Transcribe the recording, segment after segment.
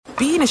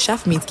being a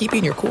chef means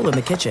keeping your cool in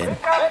the kitchen.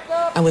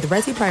 And with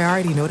Resi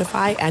Priority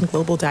Notify and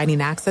Global Dining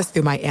Access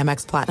through my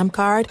Amex Platinum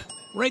card,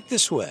 right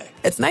this way.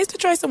 It's nice to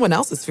try someone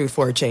else's food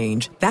for a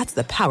change. That's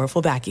the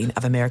powerful backing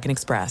of American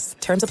Express.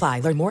 Terms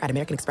apply. Learn more at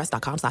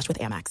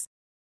americanexpress.com/withAmex.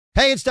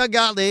 Hey, it's Doug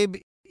Gottlieb.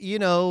 You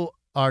know,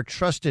 our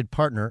trusted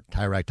partner,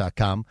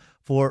 TireRack.com,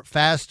 for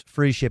fast,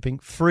 free shipping,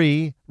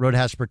 free road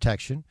hazard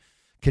protection,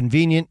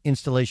 convenient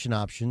installation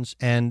options,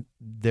 and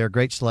their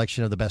great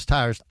selection of the best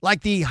tires,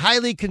 like the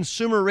highly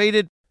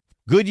consumer-rated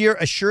Goodyear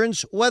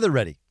Assurance Weather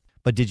Ready.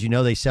 But did you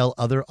know they sell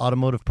other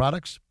automotive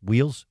products?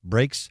 Wheels,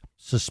 brakes,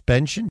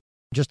 suspension,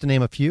 just to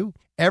name a few.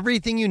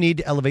 Everything you need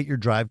to elevate your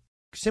drive.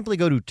 Simply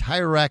go to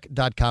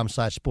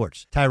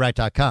TireRack.com/sports.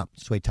 TireRack.com.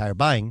 It's the way tire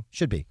buying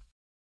should be.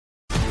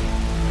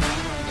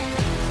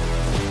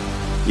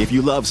 If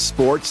you love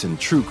sports and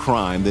true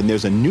crime, then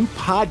there's a new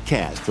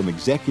podcast from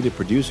executive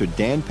producer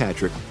Dan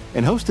Patrick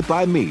and hosted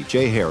by me,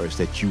 Jay Harris,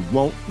 that you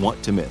won't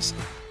want to miss.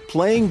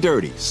 Playing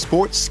Dirty: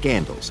 Sports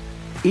Scandals.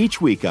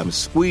 Each week, I'm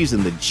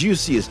squeezing the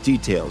juiciest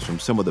details from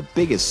some of the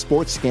biggest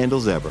sports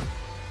scandals ever.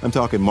 I'm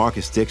talking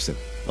Marcus Dixon,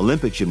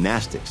 Olympic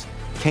gymnastics,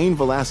 Cain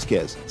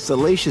Velasquez,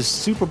 salacious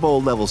Super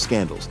Bowl-level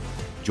scandals.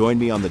 Join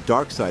me on the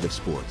dark side of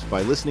sports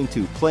by listening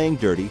to Playing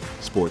Dirty: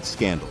 Sports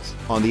Scandals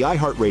on the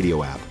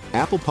iHeartRadio app,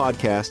 Apple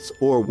Podcasts,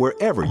 or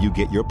wherever you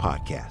get your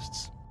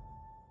podcasts.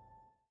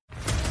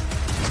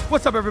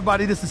 What's up,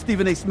 everybody? This is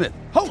Stephen A. Smith,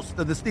 host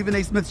of the Stephen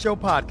A. Smith Show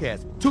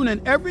podcast. Tune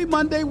in every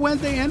Monday,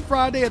 Wednesday, and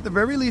Friday at the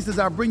very least as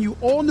I bring you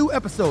all new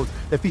episodes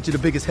that feature the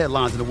biggest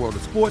headlines in the world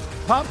of sports,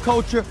 pop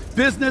culture,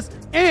 business,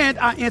 and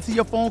I answer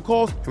your phone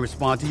calls and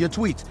respond to your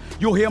tweets.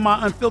 You'll hear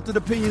my unfiltered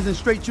opinions and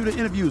straight-shooter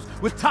interviews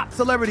with top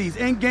celebrities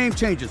and game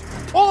changers.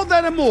 All of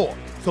that and more.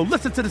 So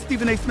listen to the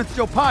Stephen A. Smith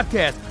Show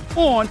podcast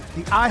on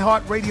the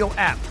iHeartRadio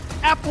app,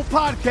 Apple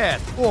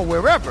Podcasts, or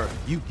wherever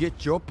you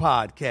get your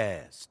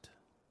podcast.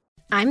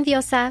 I'm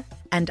Diosa.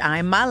 And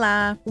I'm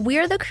Mala.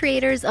 We're the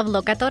creators of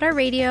Locatora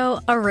Radio,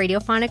 a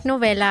radiophonic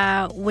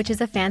novela, which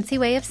is a fancy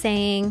way of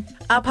saying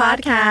a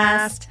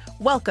podcast.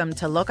 Welcome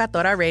to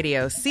Locatora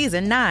Radio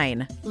Season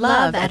 9.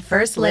 Love at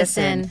First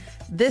Listen.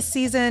 This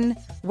season,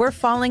 we're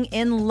falling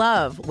in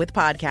love with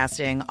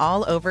podcasting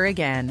all over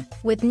again.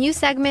 With new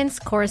segments,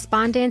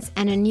 correspondence,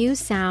 and a new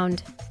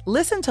sound.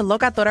 Listen to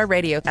Locatora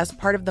Radio as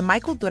part of the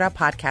Michael Dura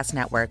Podcast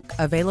Network.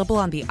 Available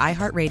on the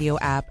iHeartRadio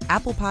app,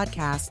 Apple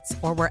Podcasts,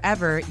 or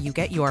wherever you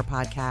get your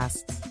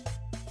podcasts.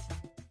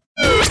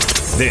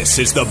 This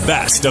is the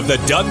best of the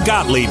Doug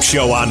Gottlieb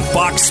Show on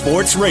Fox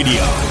Sports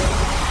Radio.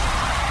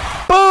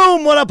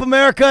 Boom! What up,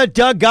 America?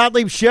 Doug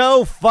Gottlieb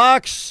Show,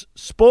 Fox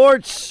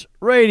Sports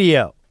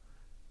Radio.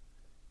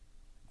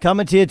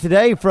 Coming to you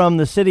today from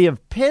the city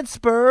of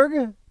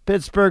Pittsburgh,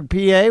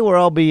 PA, where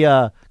I'll be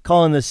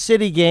calling the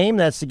city game.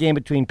 That's the game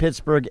between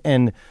Pittsburgh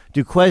and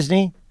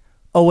Duquesne.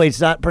 Oh, wait, it's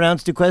not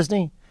pronounced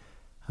Duquesne?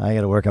 I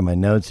got to work on my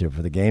notes here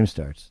before the game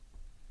starts.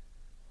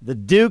 The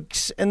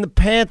Dukes and the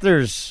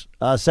Panthers,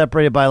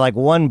 separated by like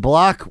one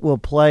block, will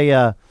play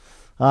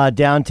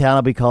downtown.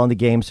 I'll be calling the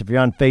game. So if you're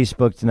on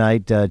Facebook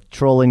tonight,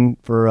 trolling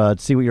for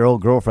see what your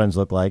old girlfriends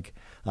look like,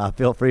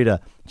 feel free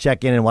to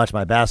check in and watch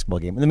my basketball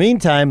game. In the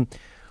meantime,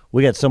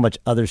 we got so much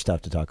other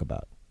stuff to talk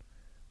about.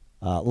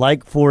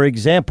 Like, for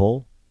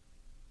example,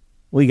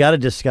 we got to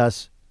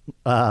discuss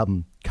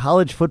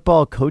college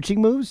football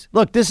coaching moves.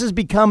 Look, this has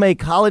become a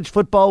college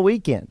football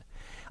weekend.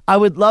 I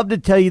would love to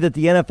tell you that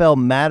the NFL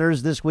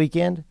matters this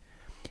weekend.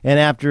 And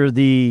after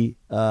the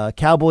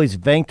Cowboys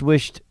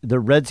vanquished the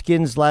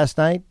Redskins last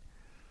night,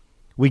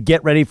 we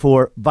get ready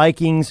for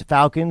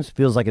Vikings-Falcons.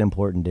 Feels like an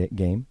important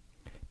game.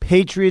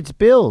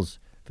 Patriots-Bills.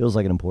 Feels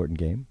like an important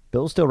game.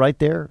 Bills still right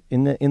there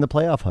in the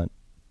playoff hunt.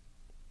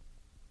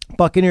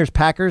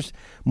 Buccaneers-Packers,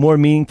 more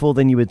meaningful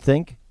than you would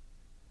think.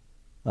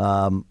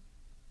 Can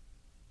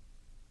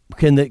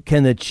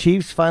the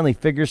Chiefs finally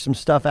figure some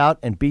stuff out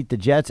and beat the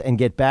Jets and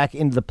get back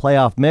into the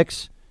playoff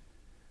mix?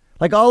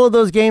 Like, all of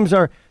those games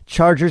are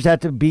Chargers have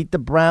to beat the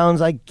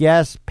Browns, I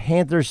guess.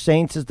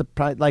 Panthers-Saints is the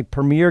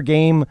premier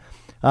game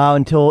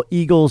until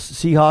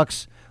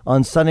Eagles-Seahawks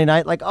on Sunday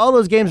night. Like, all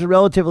those games are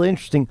relatively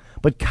interesting,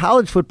 but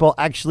college football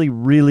actually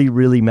really,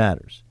 really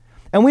matters.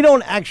 And we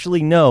don't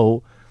actually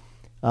know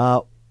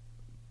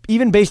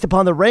even based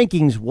upon the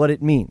rankings, what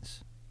it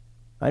means,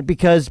 right?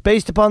 Because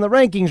based upon the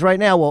rankings right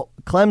now, well,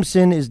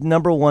 Clemson is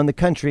number 1 in the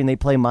country, and they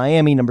play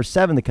Miami, number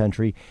 7 in the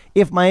country.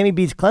 If Miami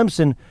beats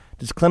Clemson,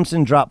 does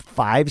Clemson drop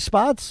 5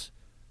 spots,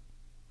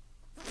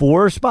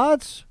 4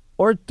 spots,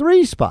 or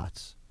 3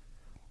 spots?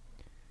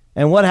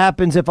 And what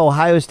happens if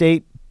Ohio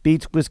State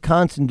beats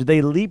Wisconsin? Do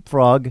they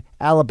leapfrog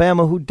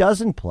Alabama, who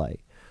doesn't play?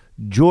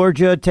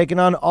 Georgia taking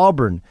on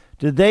Auburn.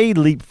 Do they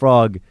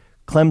leapfrog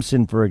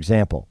Clemson, for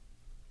example?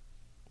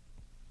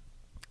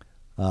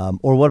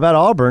 Or what about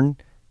Auburn?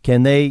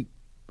 Can they,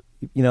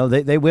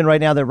 they win right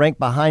now. They're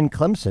ranked behind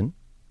Clemson.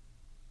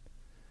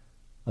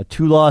 A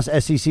 2-loss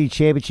SEC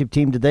championship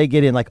team. Did they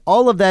get in? Like,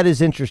 all of that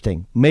is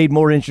interesting. Made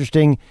more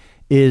interesting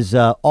is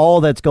all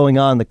that's going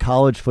on in the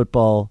college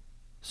football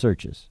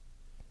searches.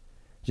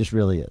 Just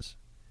really is.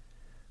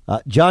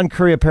 John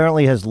Curry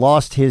apparently has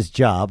lost his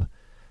job.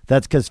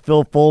 That's because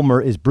Phil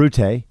Fulmer is Brute,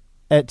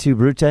 et tu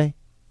Brute.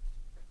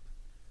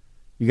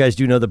 You guys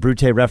do know the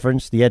Brute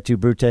reference, the et tu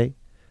Brute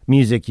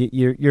music.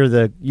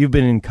 You've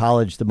been in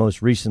college the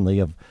most recently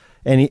of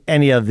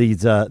any of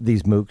these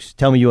mooks.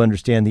 Tell me you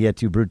understand the et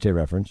tu Brute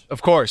reference.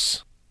 Of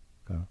course.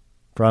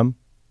 From?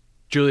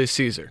 Julius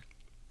Caesar.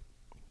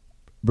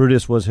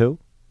 Brutus was who?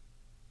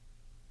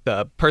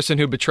 The person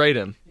who betrayed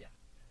him. Yeah.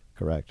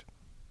 Correct.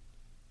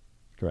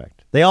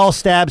 They all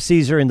stabbed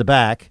Caesar in the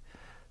back.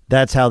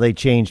 That's how they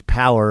changed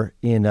power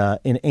in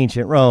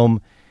ancient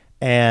Rome.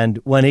 And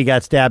when he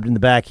got stabbed in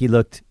the back, he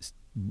looked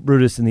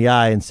Brutus in the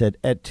eye and said,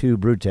 et tu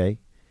Brute,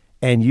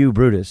 and you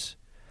Brutus.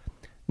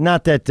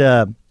 Not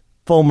that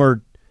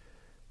Fulmer,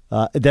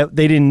 that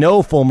they didn't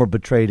know Fulmer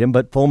betrayed him,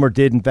 but Fulmer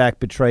did in fact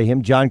betray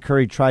him. John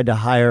Curry tried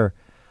to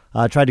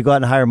go out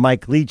and hire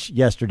Mike Leach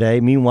yesterday.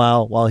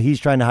 Meanwhile, while he's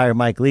trying to hire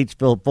Mike Leach,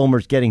 Phil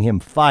Fulmer's getting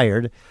him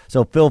fired.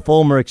 So Phil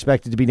Fulmer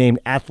expected to be named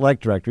athletic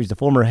director. He's the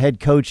former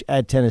head coach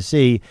at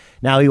Tennessee.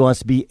 Now he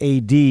wants to be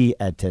AD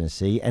at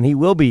Tennessee, and he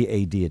will be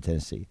AD at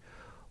Tennessee.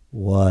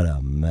 What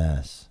a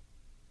mess.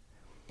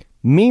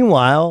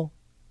 Meanwhile,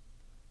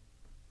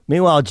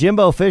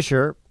 Jimbo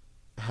Fisher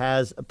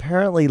has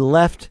apparently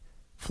left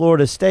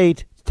Florida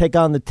State to take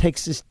on the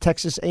Texas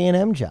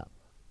A&M job.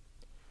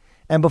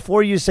 And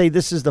before you say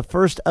this is the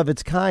first of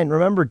its kind,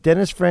 remember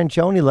Dennis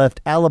Franchione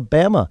left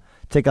Alabama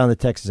to take on the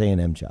Texas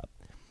A&M job.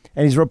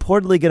 And he's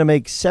reportedly going to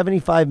make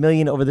 $75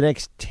 million over the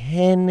next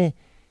 10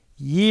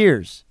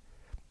 years.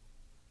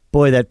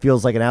 Boy, that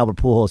feels like an Albert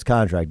Pujols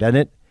contract, doesn't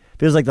it?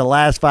 Feels like the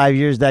last 5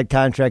 years that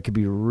contract could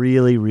be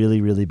really,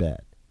 really, really bad.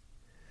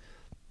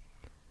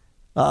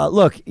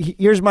 Look,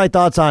 here's my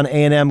thoughts on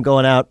A&M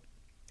going out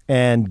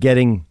and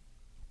getting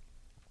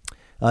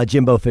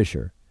Jimbo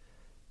Fisher.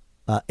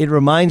 It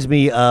reminds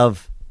me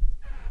of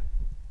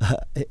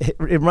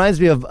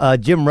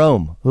Jim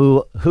Rome,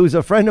 who's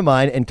a friend of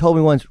mine and told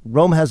me once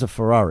Rome has a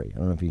Ferrari. I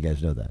don't know if you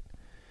guys know that.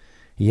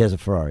 He has a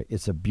Ferrari.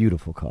 It's a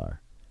beautiful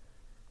car.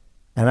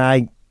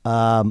 And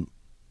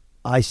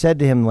I said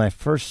to him when I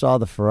first saw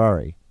the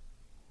Ferrari,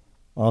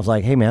 I was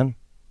like, hey, man,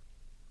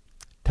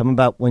 tell me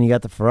about when you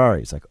got the Ferrari.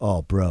 He's like,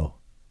 oh, bro,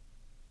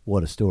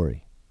 what a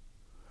story.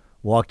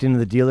 Walked into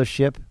the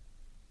dealership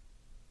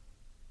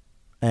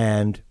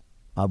and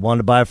I wanted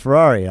to buy a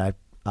Ferrari. I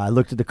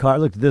looked at the car,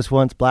 looked at this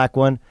one, it's black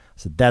one. I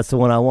said, that's the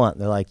one I want.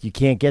 They're like, you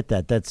can't get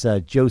that. That's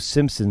Joe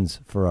Simpson's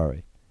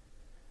Ferrari.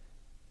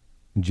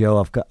 And Joe,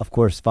 of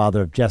course,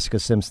 father of Jessica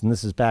Simpson.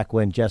 This is back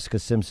when Jessica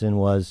Simpson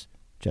was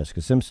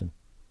Jessica Simpson.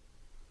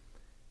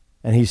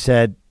 And he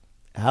said,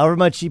 however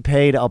much he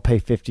paid, I'll pay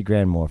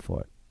 $50,000 more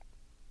for it.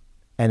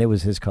 And it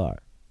was his car.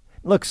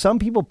 Look, some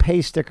people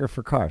pay sticker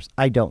for cars.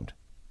 I don't.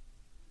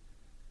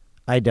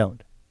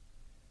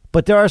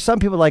 But there are some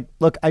people like,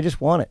 look, I just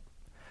want it.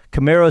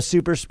 Camaro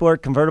Super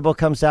Sport convertible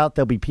comes out.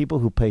 There'll be people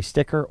who pay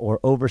sticker or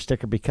over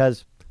sticker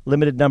because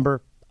limited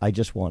number, I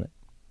just want it.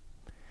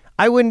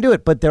 I wouldn't do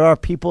it, but there are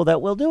people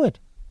that will do it.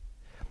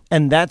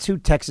 And that's who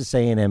Texas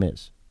A&M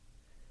is.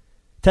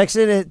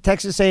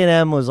 Texas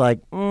A&M was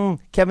like,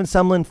 Kevin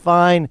Sumlin,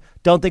 fine.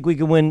 Don't think we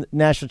can win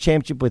national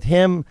championship with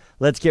him.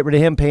 Let's get rid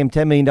of him, pay him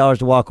 $10 million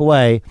to walk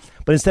away.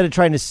 But instead of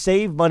trying to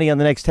save money on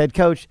the next head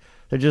coach,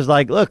 they're just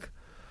like, look,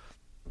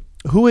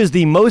 who is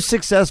the most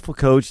successful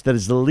coach that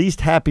is the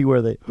least happy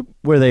where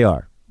they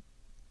are?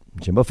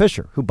 Jimbo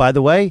Fisher, who, by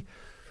the way,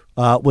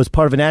 was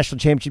part of a national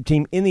championship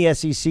team in the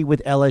SEC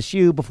with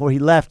LSU before he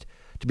left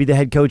to be the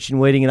head coach in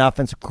waiting and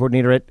offensive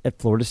coordinator at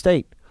Florida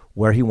State,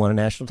 where he won a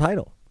national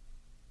title.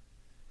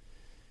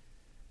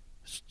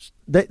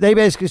 They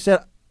basically said,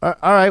 all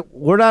right,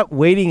 we're not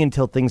waiting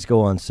until things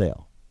go on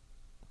sale.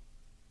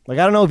 Like,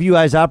 I don't know if you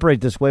guys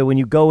operate this way when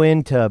you go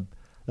into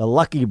a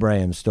Lucky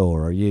Brand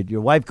store or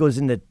your wife goes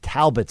into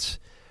Talbot's,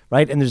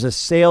 right? And there's a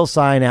sale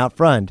sign out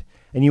front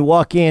and you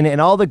walk in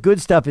and all the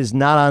good stuff is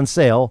not on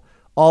sale.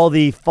 All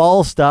the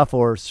fall stuff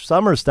or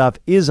summer stuff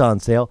is on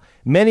sale.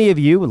 Many of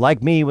you,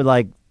 like me, would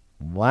like,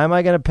 why am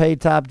I going to pay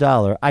top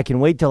dollar? I can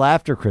wait till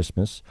after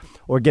Christmas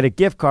or get a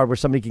gift card where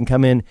somebody can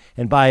come in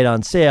and buy it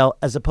on sale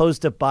as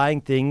opposed to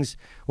buying things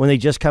when they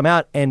just come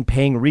out and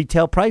paying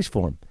retail price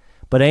for them.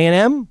 But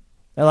A&M,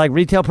 they're like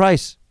retail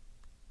price.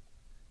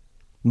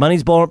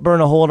 Money's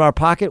burn a hole in our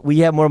pocket. We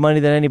have more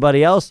money than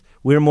anybody else.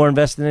 We're more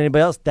invested than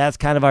anybody else. That's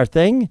kind of our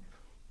thing.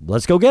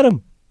 Let's go get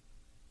them.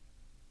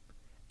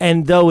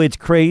 And though it's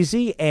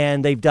crazy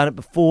and they've done it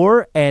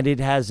before and it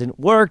hasn't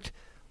worked,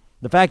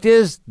 the fact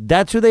is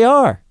that's who they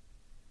are.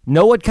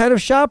 Know what kind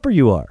of shopper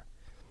you are.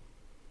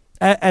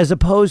 As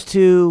opposed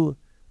to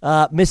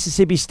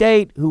Mississippi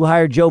State, who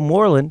hired Joe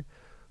Moreland,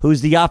 who's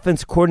the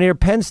offensive coordinator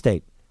at Penn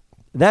State.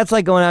 That's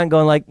like going out and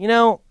going like,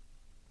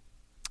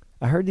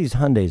 I heard these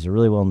Hyundais are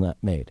really well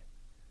made.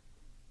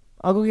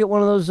 I'll go get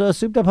one of those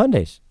souped up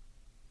Hyundais.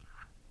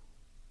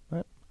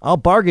 Right? I'll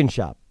bargain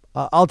shop.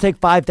 I'll take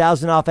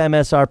 $5,000 off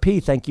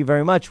MSRP. Thank you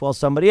very much. While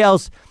somebody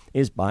else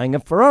is buying a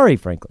Ferrari,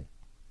 frankly.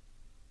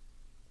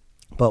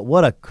 But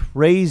what a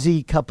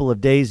crazy couple of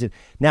days.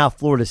 Now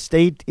Florida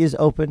State is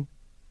open.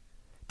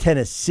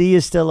 Tennessee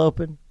is still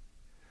open.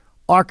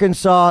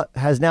 Arkansas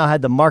has now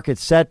had the market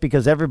set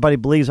because everybody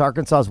believes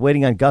Arkansas is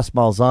waiting on Gus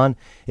Malzahn.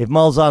 If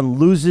Malzahn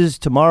loses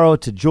tomorrow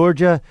to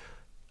Georgia,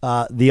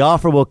 the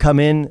offer will come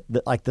in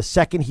like the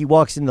second he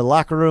walks in the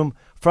locker room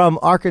from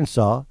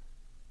Arkansas,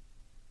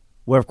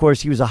 where, of course,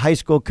 he was a high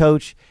school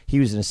coach. He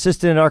was an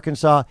assistant at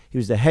Arkansas. He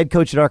was the head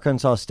coach at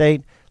Arkansas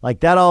State.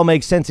 Like, that all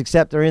makes sense,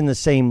 except they're in the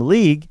same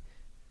league.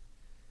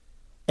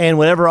 And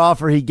whatever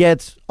offer he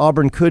gets,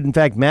 Auburn could, in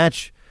fact,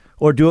 match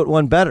or do it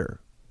one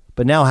better.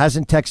 But now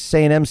hasn't Texas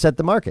A&M set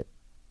the market?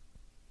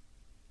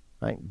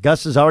 Right?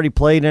 Gus has already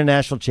played in a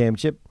national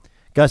championship.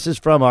 Gus is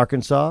from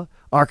Arkansas.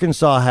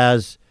 Arkansas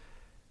has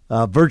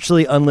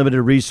virtually unlimited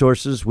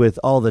resources with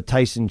all the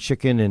Tyson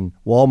chicken and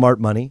Walmart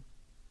money.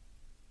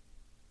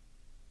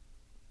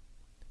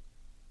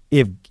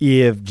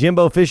 If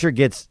Jimbo Fisher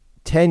gets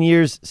 10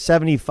 years,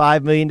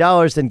 $75 million,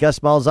 then Gus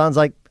Malzahn's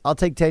like, I'll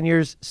take 10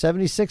 years,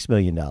 $76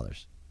 million.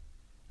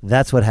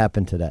 That's what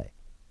happened today.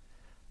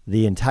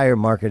 The entire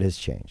market has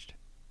changed.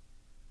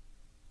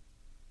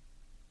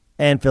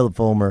 And Philip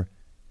Fulmer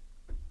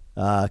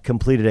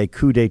completed a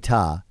coup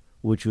d'etat,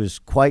 which was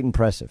quite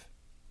impressive.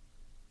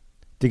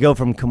 To go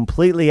from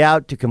completely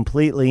out to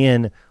completely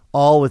in,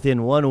 all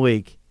within 1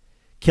 week,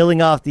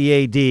 killing off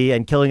the AD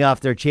and killing off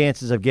their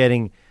chances of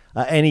getting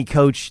any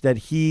coach that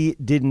he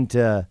didn't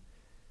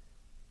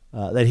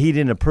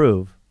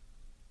approve.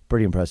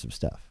 Pretty impressive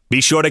stuff. Be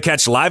sure to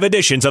catch live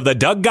editions of the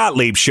Doug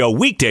Gottlieb Show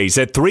weekdays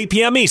at 3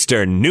 p.m.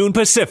 Eastern, noon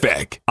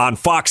Pacific, on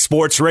Fox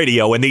Sports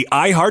Radio and the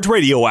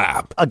iHeartRadio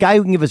app. A guy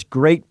who can give us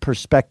great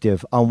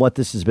perspective on what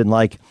this has been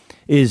like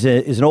is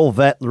an old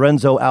vet.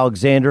 Lorenzo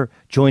Alexander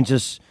joins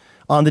us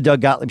on the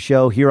Doug Gottlieb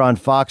Show here on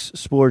Fox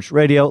Sports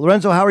Radio.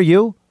 Lorenzo, how are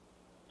you?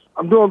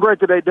 I'm doing great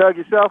today, Doug.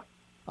 Yourself?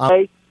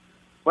 Hey.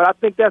 But I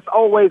think that's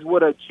always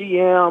what a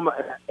GM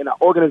and an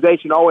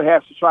organization always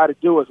has to try to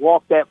do, is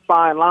walk that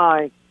fine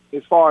line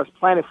as far as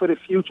planning for the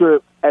future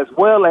as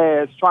well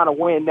as trying to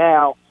win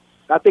now.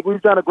 And I think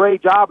we've done a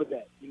great job of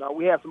that. You know,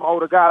 we have some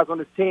older guys on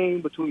this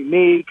team between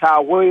me,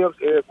 Kyle Williams,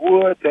 Eric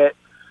Wood, that,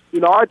 you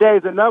know, our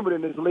days are numbered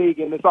in this league,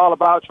 and it's all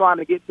about trying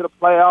to get to the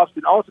playoffs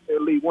and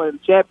ultimately winning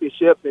the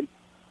championship. And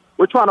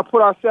we're trying to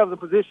put ourselves in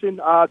position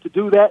to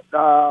do that.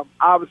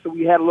 Obviously,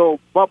 we had a little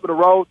bump in the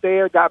road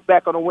there, got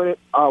back on the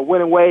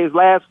winning ways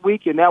last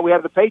week, and now we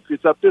have the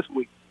Patriots up this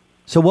week.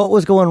 So what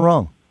was going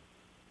wrong?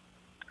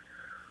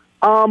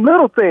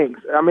 Little things.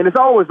 I mean, it's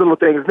always little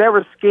things. It's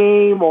never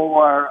scheme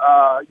or,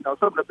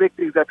 some of the big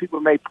things that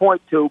people may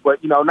point to, but,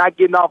 not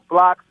getting off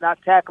blocks, not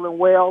tackling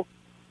well,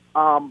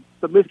 some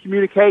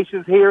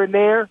miscommunications here and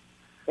there,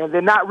 and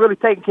then not really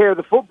taking care of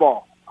the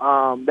football.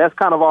 That's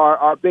kind of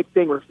our big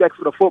thing, respect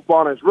for the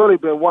football, and it's really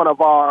been one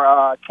of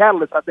our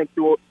catalysts, I think,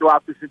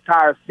 throughout this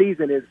entire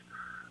season, is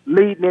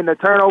leading in the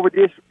turnover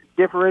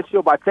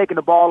differential by taking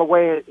the ball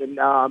away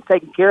and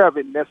taking care of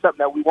it, and that's something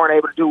that we weren't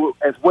able to do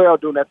as well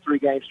during that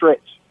 3-game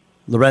stretch.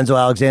 Lorenzo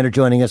Alexander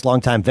joining us,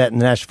 longtime vet in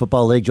the National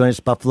Football League, joining us,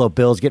 Buffalo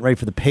Bills, getting ready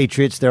for the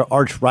Patriots, their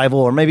arch rival,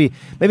 or maybe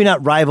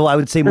not rival, I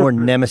would say more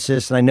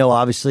nemesis. And I know,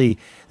 obviously,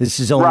 this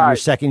is only your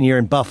second year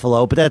in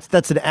Buffalo, but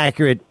that's an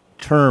accurate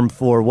term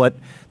for what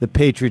the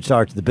Patriots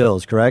are to the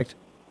Bills, correct?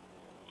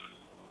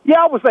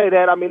 Yeah, I would say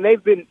that. I mean,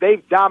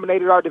 they've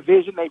dominated our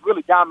division. They've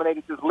really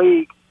dominated this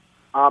league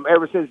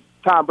ever since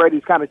Tom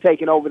Brady's kind of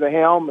taken over the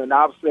helm, and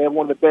obviously they have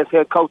one of the best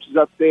head coaches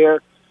up there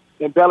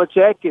in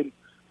Belichick, and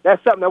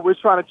that's something that we're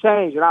trying to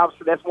change, and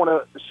obviously that's one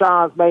of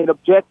Sean's main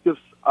objectives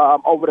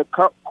over the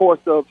course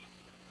of,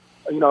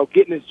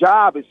 getting his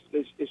job is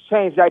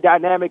change that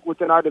dynamic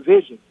within our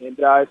division. And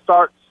it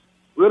starts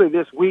really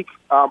this week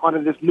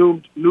under this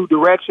new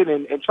direction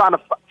and trying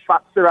to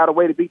figure out a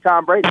way to beat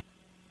Tom Brady.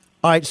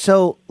 All right,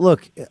 so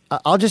look,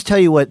 I'll just tell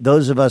you what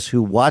those of us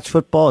who watch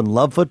football and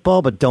love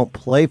football but don't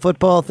play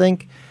football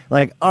think.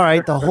 Like, all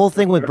right, the whole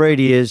thing with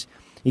Brady is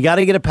you got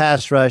to get a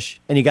pass rush,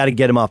 and you got to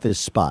get him off his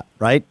spot,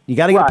 right? You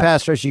got to get a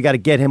pass rush, you got to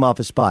get him off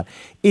his spot.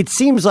 It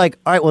seems like,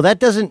 all right, well, that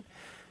doesn't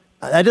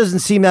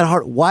seem that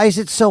hard. Why is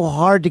it so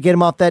hard to get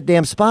him off that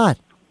damn spot?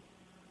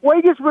 Well,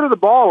 he gets rid of the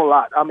ball a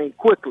lot,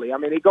 quickly.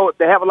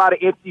 They have a lot of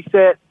empty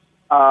sets.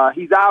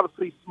 He's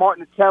obviously smart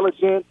and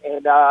intelligent,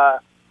 and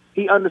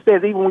he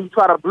understands even when you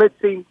try to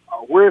blitz him,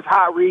 where his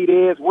hot read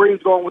is, where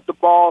he's going with the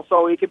ball,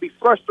 so it can be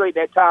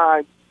frustrating at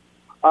times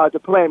to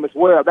play him as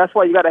well. That's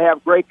why you got to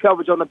have great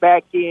coverage on the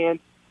back end.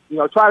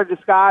 Try to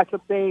disguise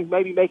some things,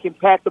 maybe make him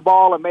pat the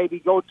ball and maybe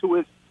go to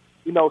his,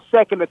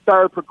 second or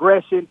third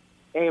progression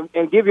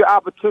and give your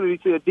opportunity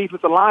to the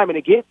defensive lineman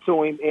to get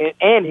to him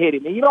and hit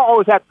him. And you don't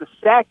always have to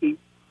sack him,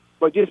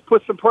 but just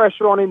put some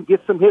pressure on him,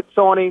 get some hits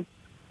on him.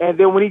 And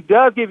then when he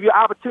does give you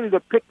an opportunity to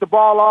pick the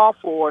ball off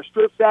or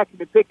strip sack him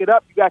and pick it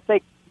up, you got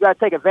to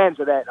take advantage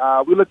of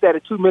that. We looked at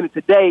it 2 minutes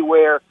a day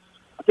where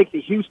I think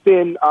the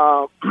Houston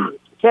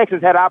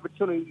Texans had an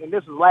opportunity, and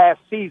this was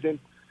last season.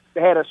 They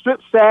had a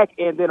strip sack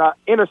and then an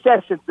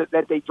interception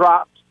that they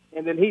dropped,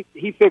 and then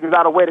he figures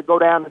out a way to go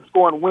down and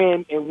score and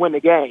win the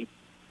game.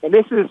 And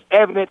this is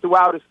evident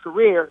throughout his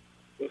career.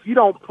 If you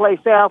don't play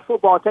sound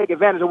football and take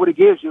advantage of what it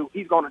gives you,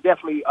 he's going to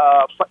definitely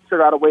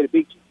figure out a way to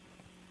beat you.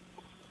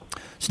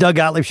 It's Doug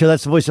Gottlieb Show.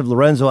 That's the voice of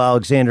Lorenzo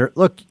Alexander.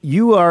 Look,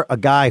 you are a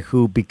guy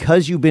who,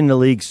 because you've been in the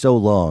league so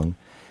long,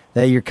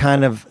 that you're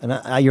kind of,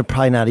 and you're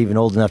probably not even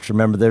old enough to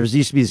remember, there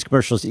used to be these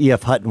commercials,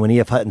 E.F. Hutton, when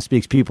E.F. Hutton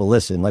speaks, people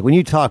listen. Like when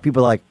you talk,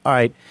 people are like, all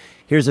right,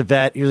 here's a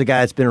vet, here's a guy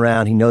that's been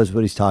around, he knows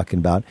what he's talking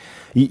about.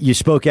 You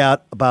spoke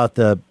out about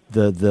the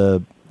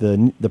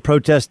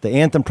protest, the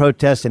anthem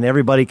protest, and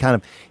everybody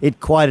it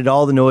quieted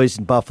all the noise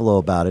in Buffalo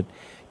about it.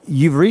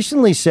 You've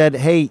recently said,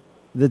 hey,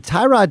 the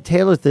Tyrod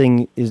Taylor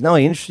thing is not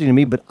only interesting to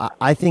me, but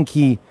I think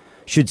he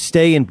should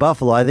stay in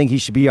Buffalo. I think he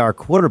should be our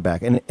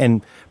quarterback.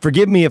 And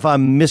forgive me if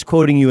I'm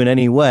misquoting you in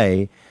any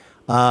way.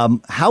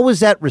 How was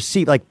that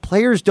received? Like,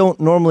 players don't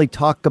normally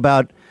talk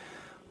about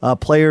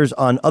players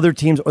on other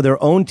teams or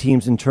their own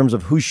teams in terms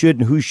of who should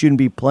and who shouldn't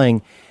be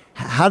playing.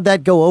 How'd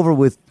that go over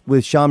with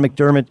Sean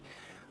McDermott,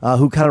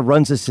 who kind of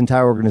runs this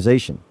entire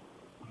organization?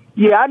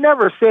 Yeah, I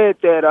never said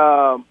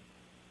that,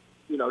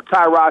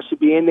 Tyrod should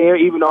be in there,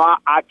 even though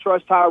I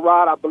trust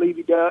Tyrod. I believe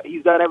he does.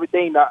 He's done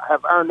everything to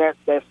have earned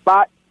that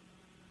spot.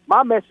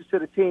 My message to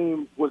the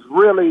team was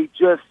really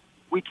just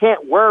we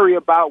can't worry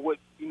about what,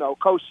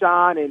 Coach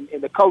Sean and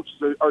the coaches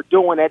are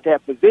doing at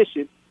that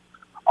position.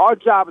 Our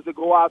job is to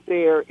go out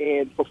there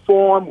and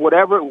perform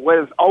whether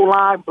it's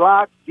O-line,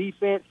 block,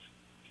 defense,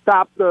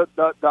 stop the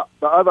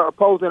other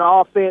opposing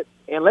offense,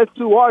 and let's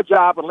do our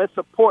job and let's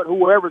support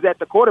whoever's at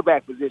the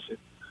quarterback position.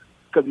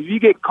 Because if you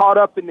get caught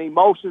up in the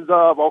emotions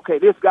of, okay,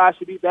 this guy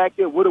should be back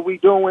there, what are we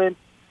doing,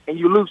 and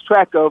you lose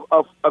track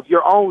of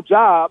your own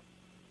job,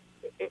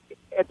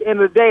 at the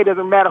end of the day, it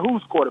doesn't matter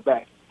who's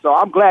quarterback. So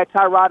I'm glad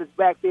Tyrod is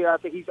back there. I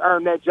think he's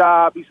earned that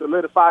job. He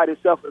solidified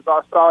himself as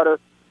our starter.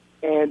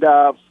 And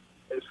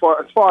as far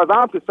as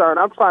I'm concerned,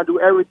 I'm trying to do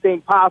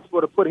everything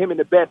possible to put him in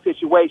the best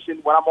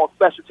situation when I'm on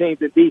special teams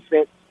and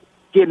defense,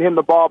 getting him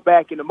the ball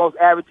back in the most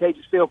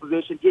advantageous field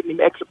position, getting him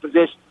extra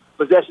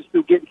possessions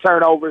through getting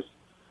turnovers,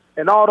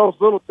 and all those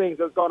little things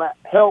that's going to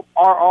help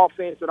our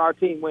offense and our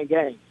team win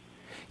games.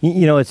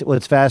 It's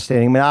what's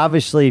fascinating. I mean,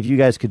 obviously, if you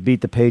guys could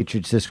beat the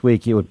Patriots this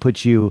week, it would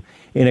put you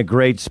in a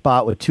great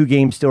spot with 2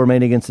 games still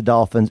remaining against the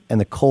Dolphins and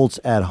the Colts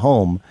at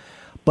home.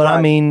 But, right.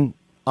 I mean,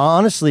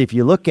 honestly, if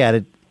you look at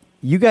it,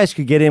 you guys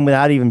could get in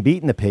without even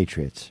beating the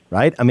Patriots,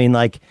 right? I mean,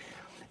 like,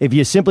 if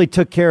you simply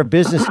took care of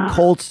business,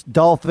 Colts,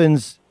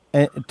 Dolphins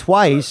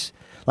twice,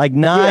 like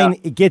 9,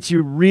 It gets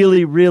you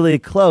really, really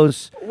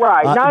close.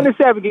 Right,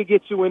 9-7 can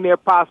get you in there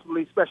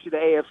possibly, especially the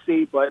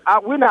AFC. But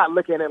we're not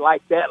looking at it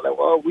like that. Like,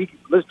 well,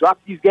 let's drop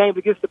these games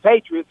against the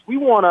Patriots. We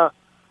want to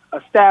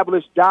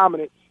establish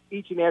dominance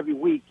each and every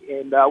week,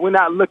 and we're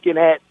not looking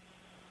at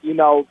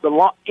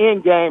the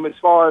end game as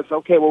far as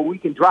okay, well, we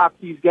can drop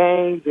these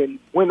games and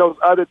win those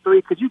other 3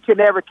 because you can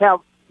never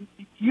count.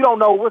 You don't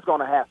know what's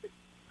going to happen.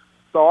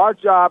 So our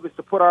job is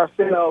to put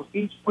ourselves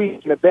each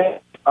week in the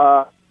best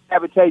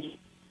advantageous.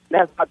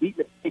 That's how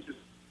beating the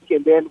Patriots,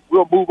 and then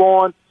we'll move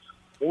on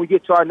when we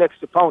get to our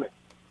next opponent.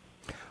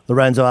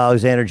 Lorenzo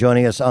Alexander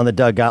joining us on the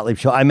Doug Gottlieb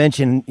Show. I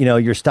mentioned,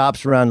 your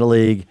stops around the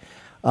league.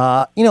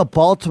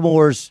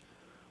 Baltimore's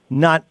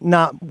not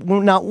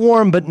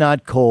warm, but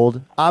not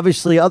cold.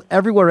 Obviously,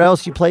 everywhere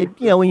else you played,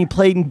 when you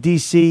played in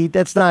D.C.,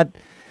 that's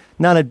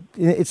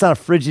it's not a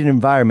frigid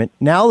environment.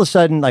 Now, all of a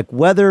sudden, like,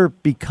 weather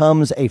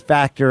becomes a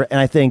factor, and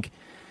I think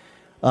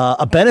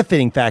a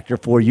benefiting factor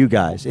for you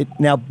guys.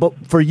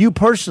 But for you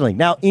personally,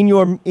 now in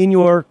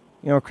your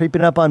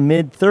creeping up on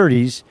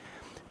mid-30s,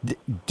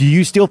 do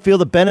you still feel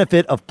the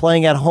benefit of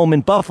playing at home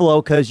in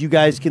Buffalo because you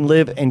guys can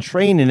live and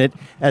train in it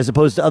as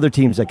opposed to other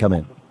teams that come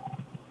in?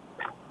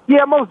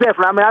 Yeah, most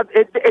definitely. I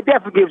mean, it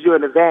definitely gives you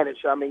an advantage.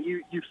 I mean,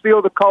 you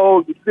feel the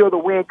cold, you feel the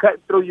wind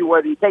cutting through you,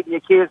 whether you're taking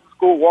your kids to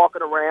school,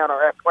 walking around,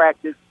 or at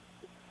practice.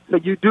 So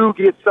you do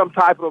get some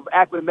type of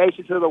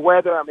acclimation to the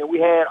weather. I mean, we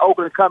had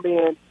Oakland come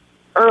in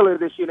earlier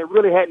this year, and it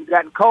really hadn't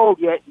gotten cold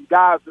yet, and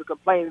guys were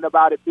complaining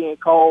about it being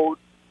cold,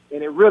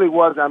 and it really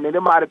wasn't. I mean,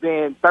 it might have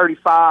been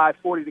 35,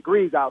 40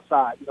 degrees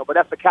outside, but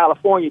that's a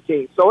California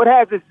team. So it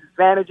has its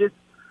advantages,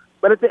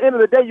 but at the end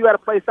of the day, you got to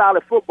play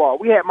solid football.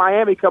 We had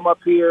Miami come up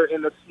here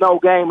in the snow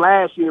game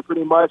last year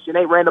pretty much, and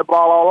they ran the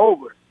ball all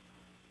over.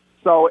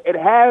 So it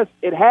has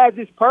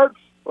its perks,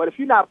 but if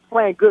you're not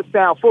playing good,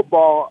 sound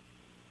football,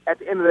 at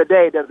the end of the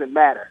day, it doesn't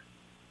matter.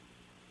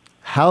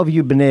 How have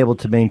you been able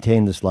to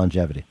maintain this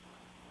longevity?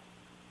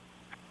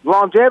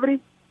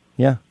 Longevity?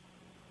 Yeah.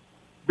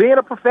 Being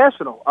a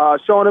professional,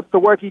 showing up to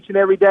work each and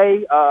every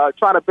day,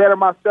 trying to better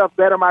myself,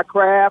 better my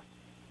craft,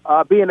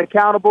 being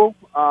accountable,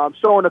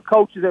 showing the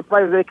coaches and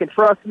players they can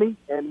trust me.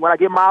 And when I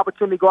get my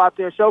opportunity to go out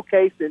there and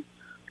showcase, and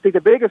I think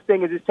the biggest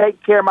thing is just taking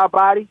care of my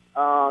body,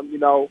 on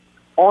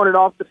and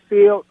off the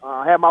field.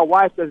 I have my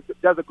wife that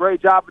does a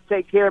great job of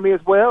taking care of me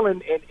as well,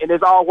 and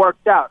it's all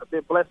worked out. I've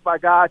been blessed by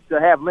God to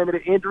have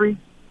limited injuries.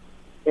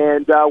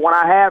 And when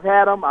I have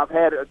had them, I've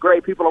had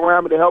great people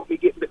around me to help me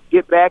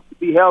get back to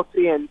be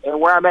healthy and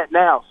where I'm at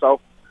now.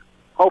 So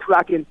hopefully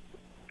I can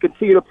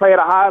continue to play at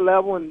a high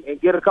level and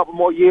get a couple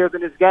more years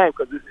in this game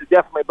because it's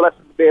definitely a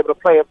blessing to be able to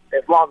play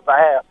as long as I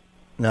have.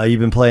 No,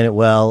 you've been playing it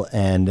well,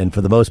 and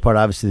for the most part,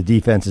 obviously the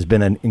defense has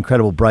been an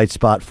incredible bright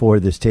spot for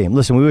this team.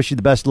 Listen, we wish you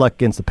the best of luck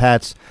against the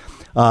Pats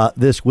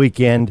this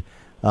weekend.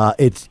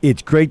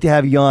 It's great to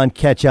have you on.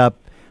 Catch up.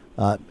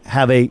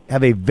 Have a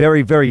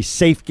very, very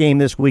safe game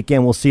this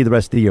weekend. We'll see you the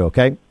rest of the year,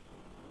 okay?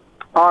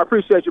 I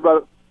appreciate you,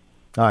 brother.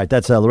 All right,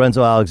 that's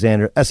Lorenzo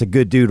Alexander. That's a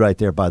good dude right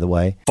there, by the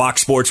way.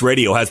 Fox Sports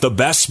Radio has the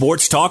best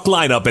sports talk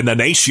lineup in the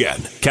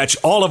nation. Catch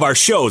all of our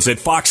shows at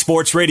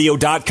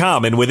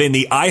foxsportsradio.com and within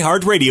the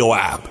iHeartRadio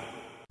app.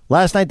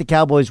 Last night, the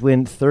Cowboys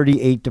win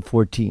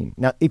 38-14.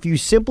 Now, if you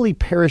simply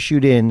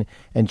parachute in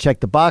and check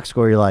the box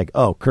score, you're like,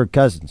 oh, Kirk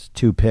Cousins,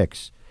 2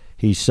 picks.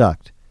 He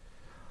sucked.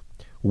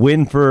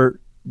 Win for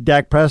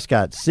Dak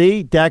Prescott.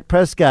 See, Dak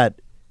Prescott,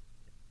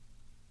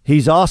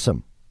 he's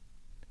awesome.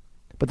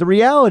 But the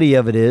reality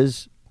of it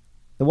is,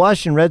 the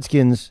Washington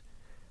Redskins,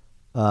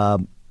 I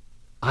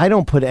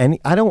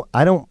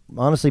don't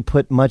honestly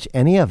put much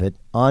any of it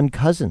on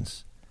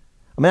Cousins.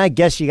 I mean, I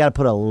guess you got to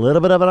put a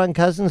little bit of it on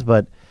Cousins,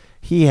 but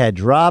he had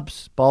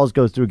drops. Balls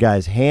go through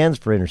guys' hands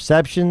for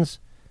interceptions.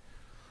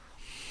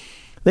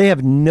 They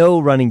have no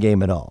running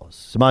game at all.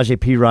 Samaje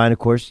Perine, of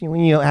course, you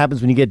know what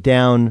happens when you get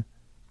down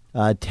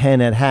 10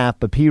 at half,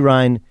 but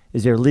Perine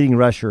is their leading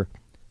rusher,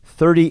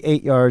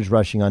 38 yards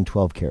rushing on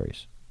 12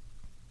 carries.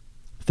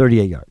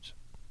 38 yards.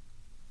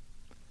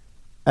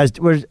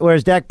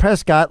 Whereas Dak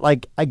Prescott,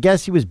 I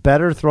guess he was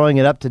better throwing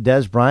it up to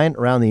Dez Bryant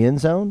around the end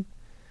zone.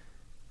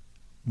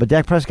 But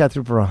Dak Prescott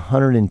threw for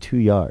 102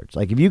 yards.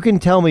 If you can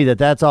tell me that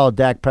that's all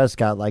Dak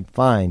Prescott,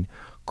 fine,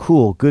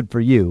 cool, good for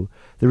you.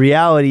 The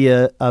reality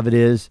of it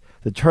is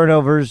the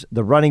turnovers,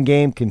 the running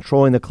game,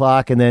 controlling the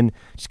clock, and then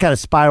just kind of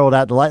spiraled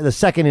out. The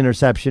second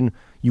interception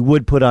you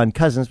would put on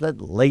Cousins,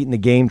 but late in the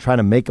game trying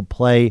to make a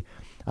play.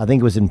 I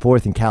think it was in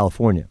 4th in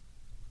California.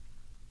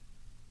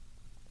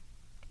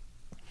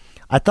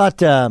 I thought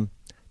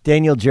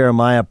Daniel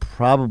Jeremiah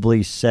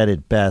probably said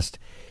it best.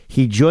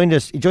 He joins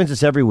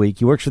us every week.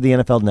 He works for the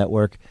NFL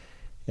Network.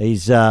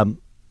 He's a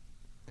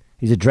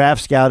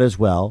draft scout as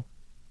well.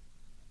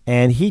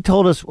 And he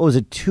told us, what was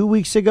it, 2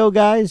 weeks ago,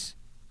 guys?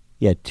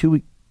 Yeah, 2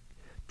 weeks.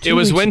 It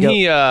was when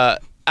he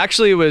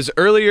actually, it was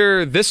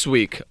earlier this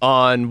week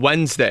on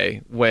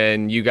Wednesday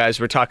when you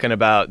guys were talking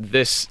about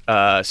this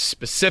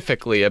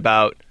specifically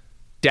about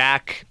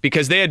Dak,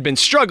 because they had been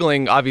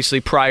struggling,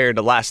 obviously, prior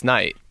to last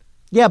night.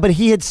 Yeah, but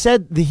he had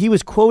said that he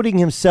was quoting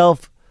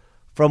himself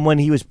from when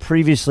he was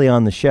previously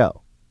on the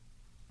show.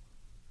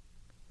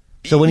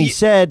 So when he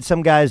said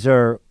some guys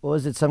are, what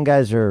was it? Some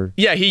guys are...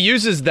 Yeah, he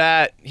uses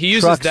that.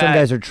 Trucks, some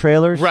guys are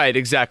trailers. Right,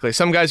 exactly.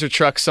 Some guys are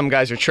trucks, some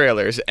guys are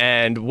trailers.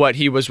 And what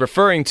he was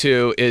referring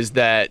to is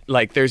that,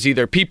 there's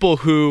either people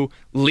who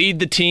lead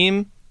the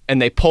team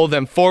and they pull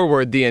them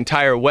forward the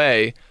entire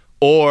way,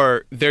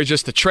 or they're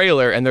just a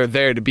trailer and they're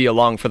there to be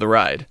along for the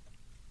ride.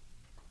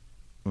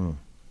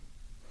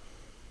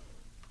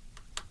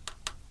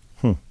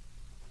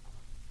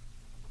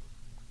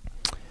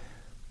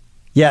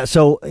 Yeah,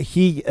 so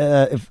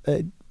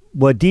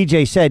what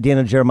DJ said,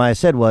 Daniel Jeremiah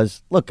said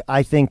was, look,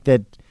 I think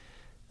that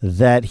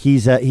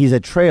he's a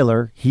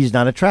trailer. He's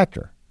not a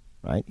tractor,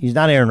 right? He's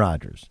not Aaron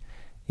Rodgers.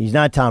 He's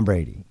not Tom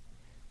Brady.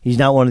 He's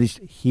not one of these.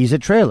 He's a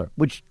trailer,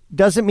 which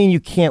doesn't mean you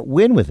can't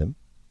win with him.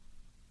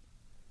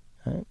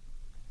 Right?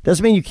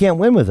 Doesn't mean you can't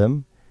win with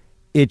him.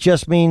 It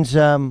just means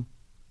that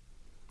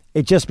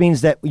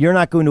you're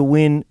not going to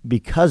win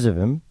because of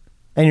him,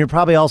 and you're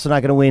probably also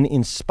not going to win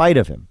in spite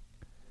of him.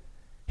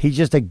 He's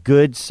just a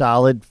good,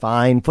 solid,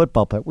 fine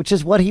football player, which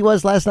is what he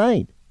was last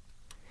night.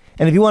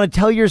 And if you want to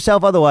tell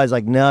yourself otherwise,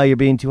 no, you're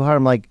being too hard,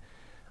 I'm like,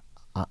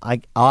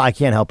 I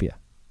can't help you.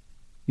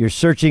 You're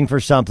searching for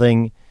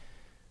something.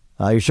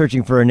 You're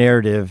searching for a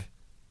narrative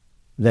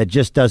that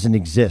just doesn't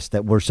exist,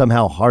 that we're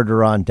somehow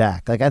harder on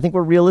Dak. I think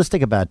we're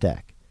realistic about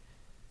Dak.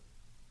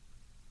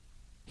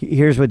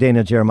 Here's what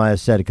Daniel Jeremiah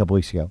said a couple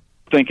weeks ago.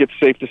 I think it's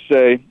safe to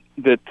say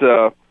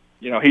that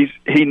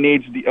he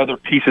needs the other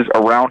pieces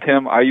around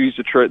him. I use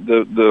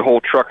the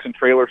whole trucks and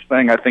trailers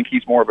thing. I think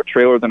he's more of a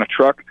trailer than a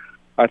truck.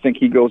 I think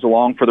he goes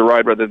along for the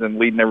ride rather than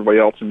leading everybody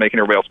else and making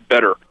everybody else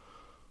better.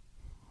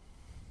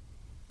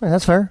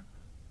 That's fair.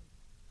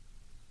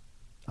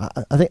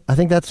 I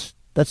think that's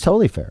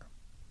totally fair.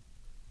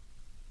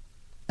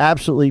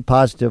 Absolutely,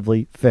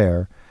 positively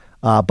fair.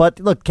 But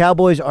look,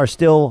 Cowboys are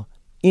still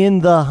in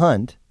the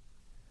hunt.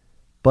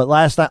 But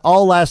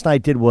all last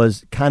night did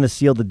was kind of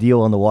seal the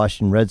deal on the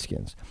Washington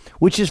Redskins,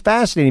 which is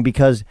fascinating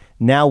because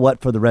now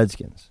what for the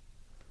Redskins?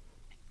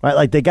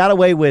 Right? They got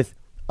away with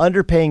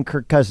underpaying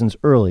Kirk Cousins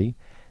early.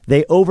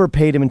 They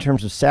overpaid him in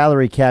terms of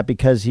salary cap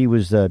because he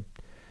was the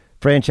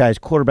franchise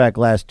quarterback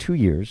last 2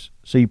 years.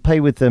 So you pay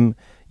with him.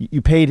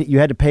 You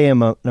had to pay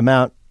him an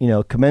amount,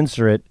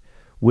 commensurate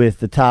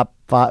with the top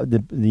five,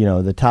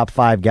 the top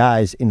 5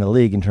 guys in the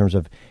league in terms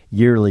of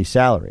yearly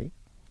salary.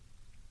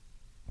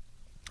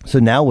 So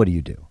now what do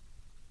you do?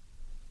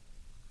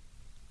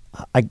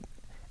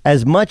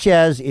 As much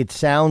as it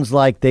sounds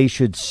like they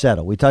should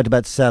settle, we talked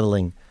about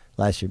settling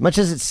last year, much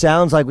as it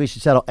sounds like we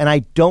should settle, and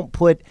I don't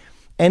put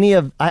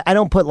I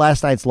don't put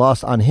last night's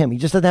loss on him. He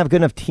just doesn't have a good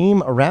enough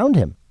team around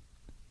him.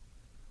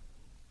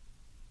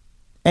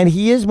 And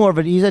he is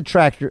he's a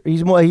tractor.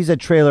 He's a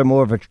trailer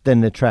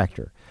than a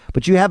tractor.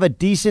 but you have a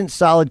decent,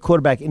 solid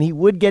quarterback, and he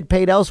would get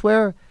paid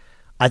elsewhere,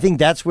 I think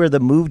that's where the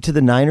move to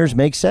the Niners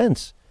makes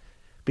sense.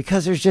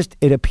 Because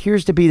it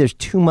appears to be there's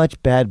too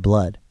much bad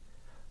blood.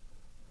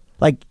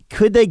 Like,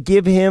 could they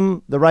give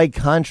him the right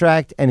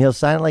contract and he'll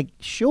sign it? Like,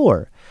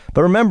 sure.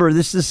 But remember,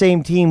 this is the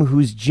same team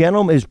whose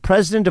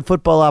president of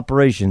football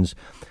operations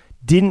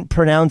didn't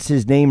pronounce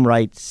his name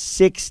right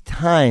 6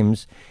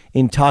 times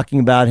in talking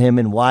about him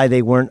and why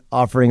they weren't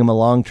offering him a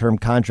long-term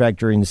contract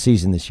during the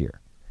season this year.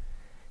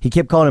 He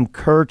kept calling him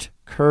Kurt,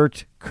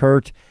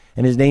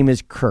 and his name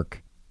is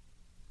Kirk.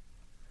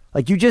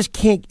 Like, you just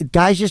can't,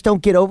 guys just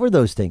don't get over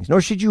those things, nor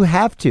should you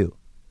have to.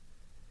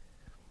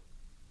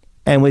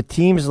 And with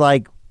teams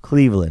like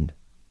Cleveland,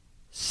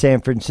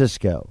 San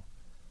Francisco,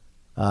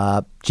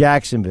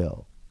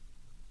 Jacksonville,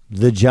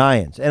 the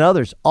Giants, and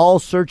others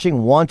all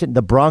wanting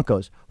the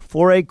Broncos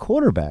for a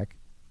quarterback,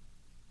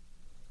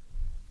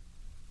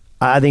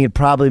 I think it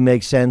probably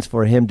makes sense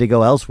for him to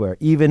go elsewhere,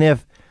 even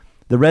if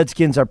the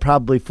Redskins are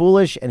probably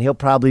foolish and he'll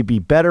probably be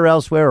better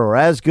elsewhere or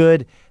as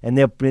good. And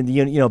they'll,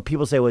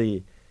 people say, well,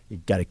 you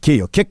got to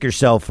you'll kick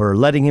yourself for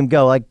letting him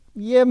go. Like,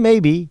 yeah,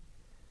 maybe.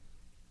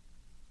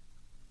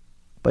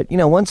 But,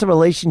 once a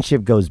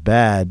relationship goes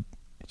bad,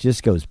 it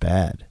just goes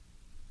bad.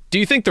 Do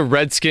you think the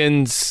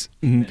Redskins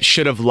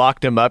should have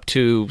locked him up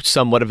to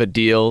somewhat of a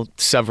deal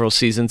several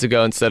seasons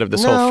ago instead of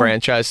this whole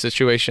franchise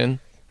situation?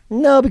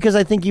 No, because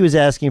I think he was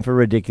asking for a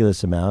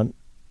ridiculous amount,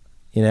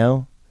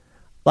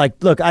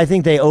 Like, look, I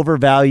think they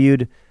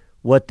overvalued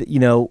what they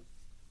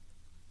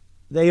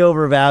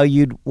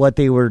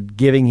were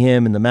giving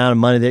him and the amount of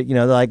money that,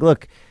 they're like,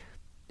 look,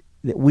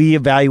 we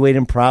evaluate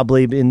him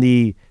probably in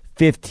the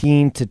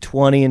 15 to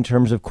 20 in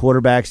terms of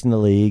quarterbacks in the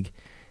league.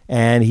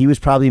 And he was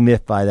probably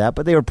miffed by that,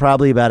 but they were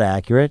probably about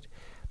accurate.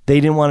 They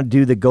didn't want to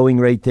do the going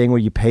rate thing where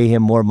you pay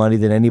him more money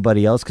than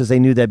anybody else because they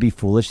knew that'd be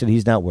foolish, that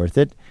he's not worth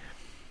it.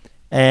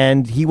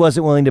 And he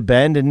wasn't willing to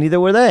bend, and neither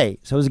were they.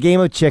 So it was a game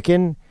of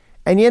chicken,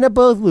 and you end up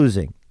both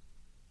losing.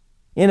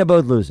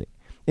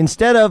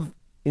 Instead of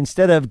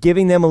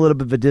giving them a little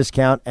bit of a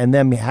discount and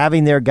them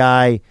having their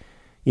guy,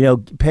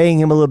 paying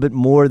him a little bit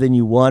more than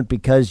you want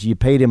because you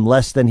paid him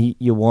less than he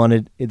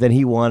wanted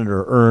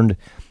or earned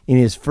in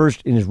his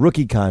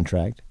rookie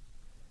contract.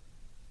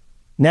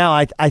 Now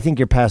I think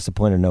you're past the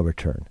point of no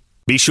return.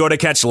 Be sure to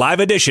catch live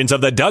editions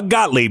of the Doug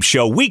Gottlieb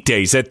Show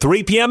weekdays at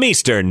 3 p.m.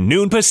 Eastern,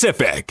 noon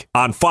Pacific,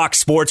 on Fox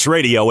Sports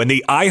Radio and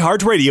the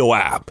iHeartRadio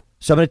app.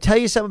 So I'm going to tell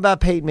you something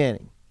about Peyton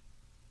Manning.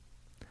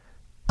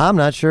 I'm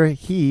not sure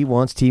he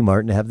wants T.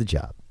 Martin to have the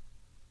job.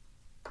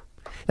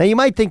 Now, you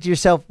might think to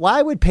yourself,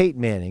 why would Peyton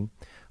Manning,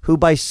 who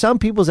by some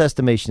people's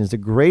estimation is the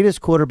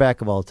greatest quarterback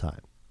of all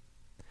time,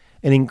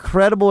 an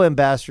incredible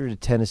ambassador to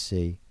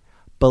Tennessee,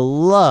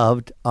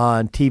 beloved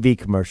on TV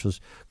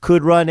commercials,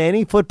 could run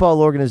any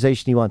football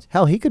organization he wants.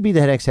 Hell, he could be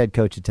the next head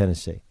coach of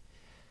Tennessee.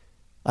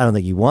 I don't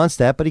think he wants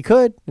that, but he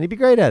could, and he'd be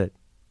great at it.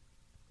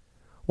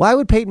 Why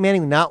would Peyton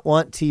Manning not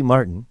want T.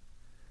 Martin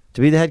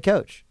to be the head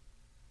coach?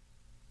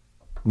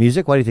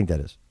 Music, why do you think that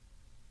is?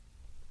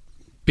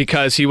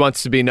 Because he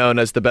wants to be known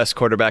as the best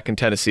quarterback in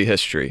Tennessee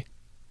history.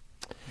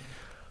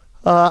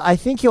 I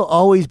think he'll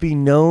always be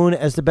known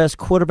as the best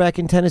quarterback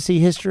in Tennessee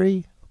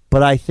history,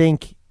 but I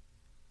think,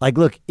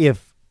 look,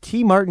 if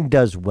T. Martin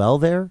does well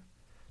there,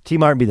 T.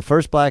 Martin be the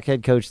first black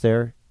head coach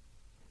there,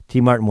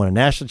 T. Martin won a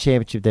national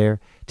championship there,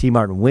 T.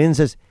 Martin wins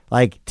this,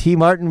 T.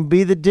 Martin would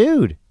be the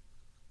dude.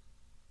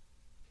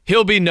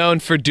 He'll be known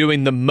for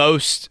doing the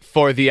most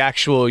for the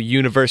actual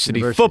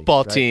university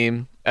football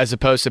team, as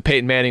opposed to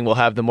Peyton Manning will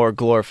have the more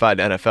glorified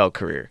NFL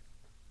career.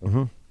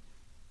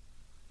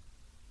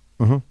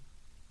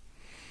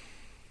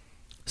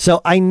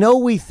 So I know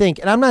we think,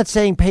 and I'm not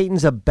saying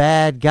Peyton's a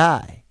bad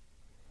guy.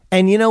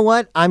 And you know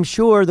what? I'm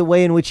sure the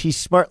way in which he's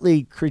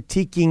smartly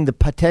critiquing the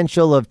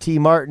potential of T.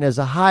 Martin as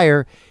a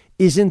hire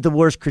isn't the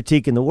worst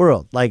critique in the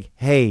world.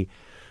 Hey,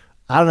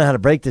 I don't know how to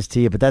break this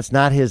to you, but that's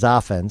not his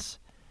offense.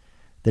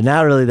 They're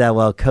not really that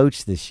well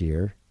coached this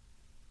year.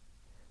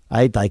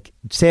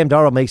 Sam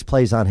Darnold makes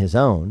plays on his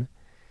own.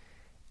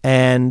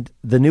 And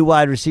the new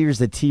wide receivers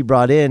that T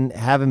brought in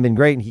haven't been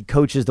great, and he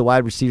coaches the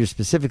wide receivers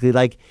specifically.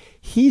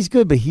 He's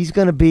good, but he's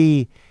going to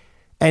be,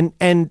 and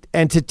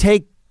to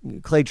take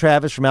Clay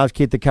Travis from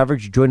Allocate the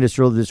Coverage, who joined us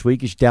earlier this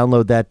week. You should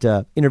download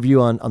that interview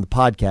on the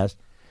podcast.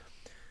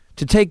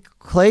 To take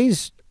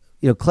Clay's,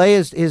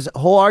 his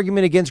whole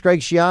argument against Greg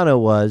Schiano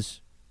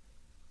was,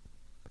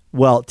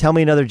 well, tell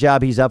me another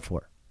job he's up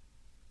for,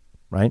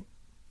 right?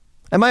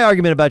 And my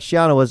argument about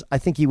Schiano was, I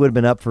think he would have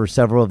been up for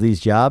several of these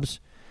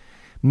jobs.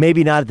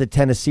 Maybe not at the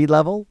Tennessee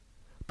level,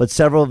 but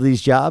several of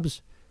these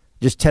jobs,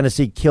 just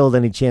Tennessee killed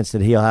any chance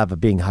that he'll have of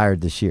being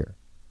hired this year.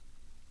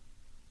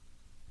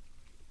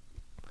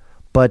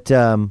 But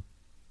tell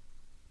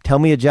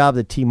me a job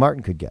that T.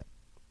 Martin could get.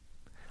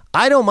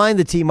 I don't mind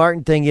the T.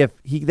 Martin thing if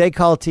they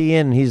call T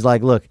in and he's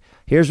like, look,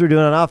 here's what we're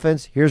doing on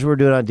offense, here's what we're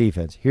doing on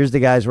defense, here's the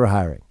guys we're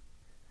hiring.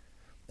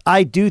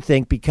 I do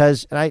think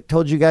because, and I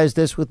told you guys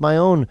this with my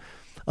own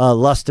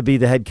lust to be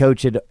the head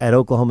coach at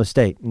Oklahoma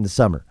State in the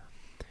summer,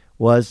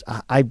 was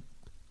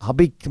I'll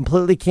be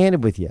completely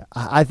candid with you.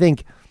 I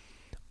think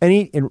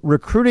in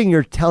recruiting,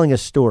 you're telling a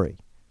story.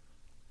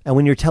 And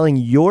when you're telling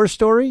your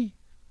story,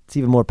 it's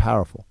even more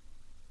powerful.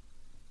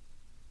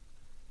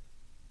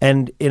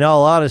 And in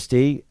all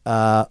honesty,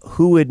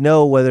 who would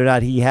know whether or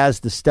not he has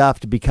the stuff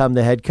to become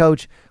the head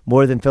coach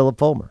more than Philip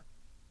Fulmer?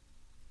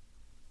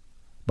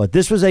 But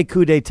this was a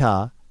coup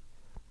d'etat,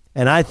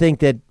 and I think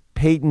that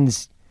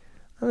Peyton's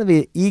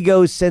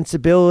ego,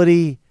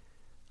 sensibility,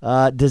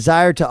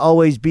 desire to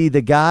always be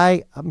the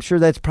guy, I'm sure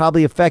that's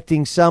probably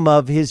affecting some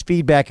of his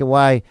feedback and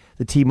why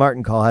the T.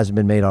 Martin call hasn't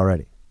been made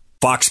already.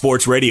 Fox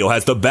Sports Radio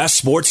has the best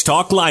sports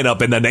talk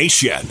lineup in the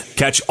nation.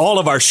 Catch all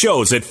of our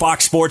shows at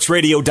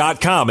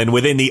foxsportsradio.com and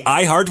within the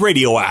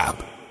iHeartRadio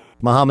app.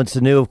 Mohamed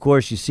Sanu, of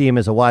course, you see him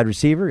as a wide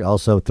receiver. He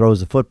also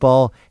throws the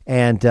football,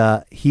 and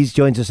he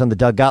joins us on the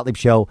Doug Gottlieb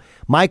Show.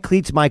 My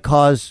Cleats, My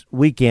Cause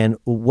weekend.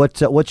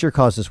 What's your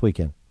cause this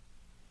weekend?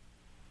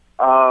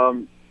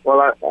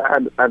 Well,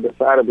 I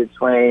decided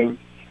between,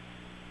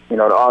 the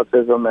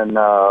autism and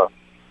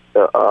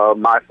the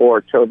My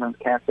Four Children's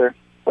Cancer,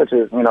 which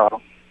is,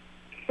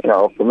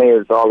 for me,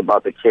 it's all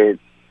about the kids,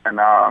 and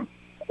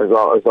it's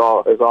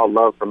all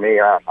love for me.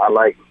 I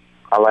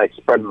like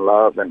spreading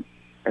love and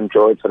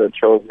joy to the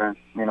children.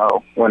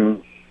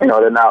 When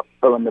they're not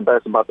feeling the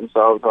best about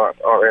themselves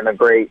or in a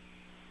great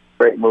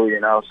mood.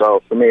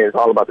 So for me, it's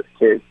all about the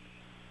kids.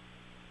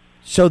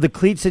 So the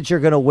cleats that you're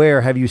going to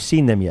wear, have you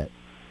seen them yet?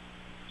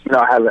 No,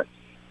 I haven't.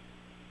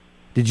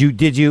 Did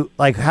you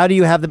like? How do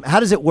you have them? How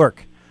does it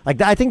work? Like,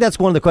 I think that's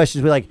one of the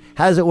questions.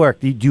 How does it work?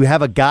 Do you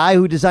have a guy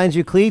who designs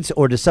your cleats,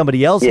 or does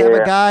somebody else have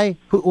a guy?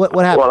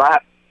 What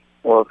happened?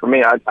 Well, for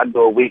me, I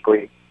do it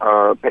weekly.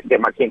 Get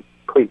my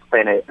cleats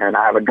painted, and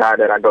I have a guy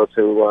that I go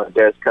to,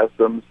 Des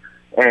Customs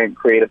and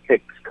Creative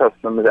Picks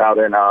Customs out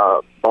in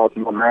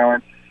Baltimore,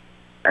 Maryland.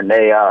 And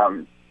they,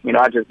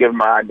 I just give them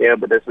my idea.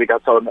 But this week I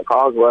told them the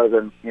cause was,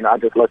 and I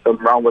just let them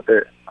run with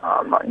it.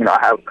 I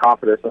have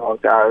confidence in those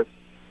guys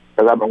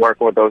because I've been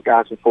working with those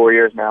guys for 4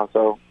 years now.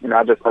 So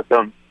I just let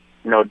them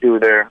do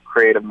their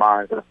creative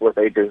minds. That's what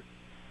they do.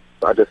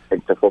 So I just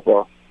stick to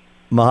football.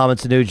 Mohamed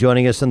Sanu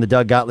joining us on the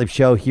Doug Gottlieb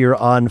Show here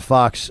on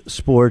Fox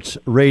Sports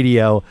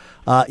Radio.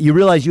 You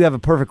realize you have a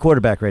perfect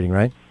quarterback rating,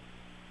 right?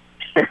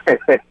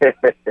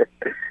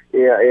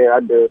 Yeah, I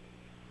do.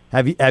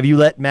 Have you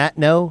let Matt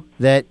know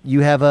that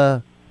you have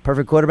a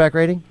perfect quarterback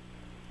rating?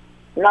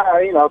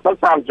 No,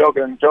 sometimes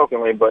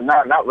jokingly, but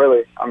not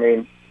really. I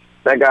mean,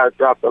 that guy's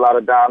dropped a lot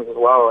of dimes as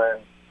well,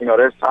 and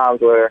there's times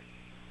where,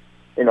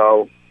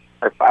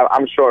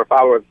 I'm sure if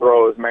I were to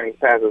throw as many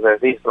passes as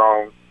he's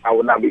thrown, I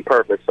would not be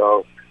perfect.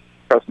 So,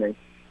 trust me,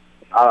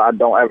 I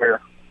don't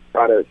ever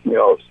try to,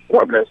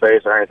 rub in his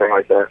face or anything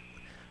like that.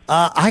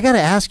 I got to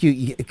ask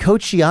you,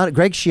 Coach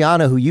Greg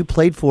Schiano, who you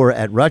played for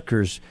at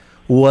Rutgers,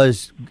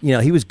 was,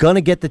 he was going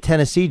to get the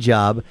Tennessee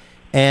job,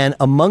 and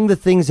among the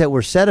things that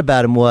were said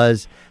about him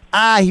was,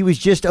 he was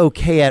just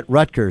okay at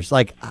Rutgers.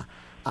 Like,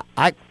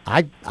 I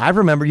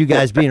remember you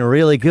guys being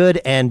really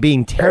good and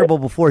being terrible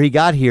before he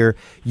got here.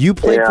 You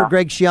played for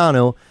Greg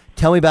Schiano.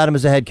 Tell me about him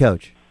as a head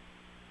coach.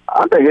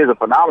 I think he's a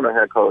phenomenal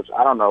head coach.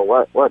 I don't know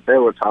what they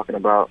were talking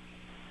about.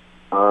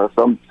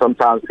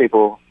 Sometimes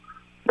people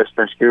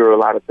misconstrue a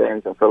lot of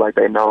things and feel like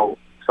they know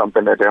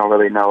something that they don't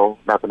really know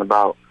nothing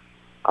about.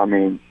 I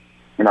mean,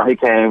 he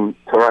came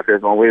to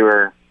Rutgers when we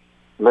were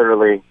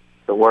literally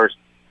the worst,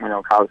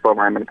 college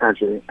program in the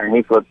country, and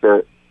he flipped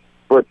that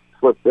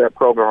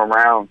program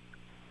around.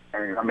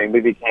 And I mean, we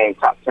became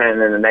top 10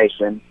 in the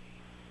nation.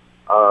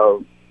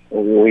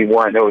 We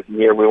won. It was the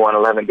year we won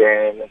 11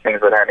 games and things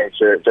of that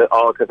nature, just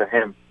all because of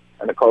him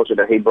and the culture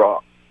that he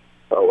brought.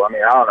 So I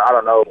mean, I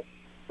don't know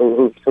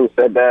who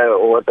said that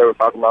or what they were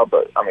talking about,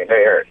 but I mean,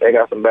 they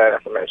got some bad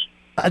information.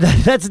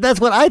 That's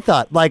what I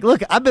thought. Like,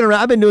 look, I've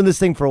been doing this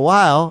thing for a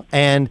while,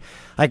 and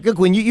like, look,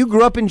 when you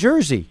grew up in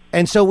Jersey,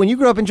 and so when you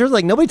grew up in Jersey,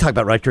 like, nobody talked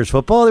about Rutgers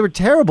football. They were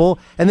terrible,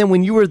 and then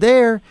when you were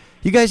there,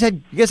 you guys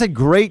had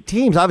great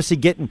teams.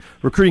 Obviously,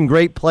 recruiting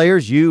great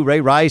players. You,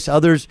 Ray Rice,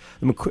 others,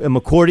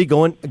 McCourty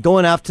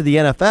going off to the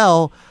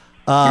NFL.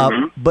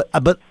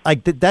 But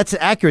like that's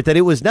accurate. That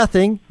it was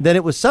nothing, then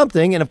it was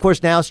something, and of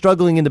course now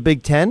struggling in the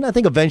Big Ten. I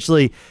think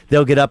eventually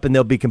they'll get up and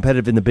they'll be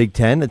competitive in the Big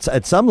Ten. It's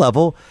at some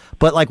level.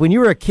 But like when you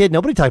were a kid,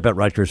 nobody talked about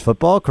Rutgers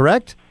football,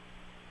 correct?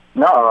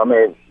 No, I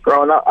mean,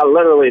 growing up, I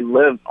literally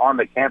lived on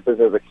the campus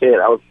as a kid.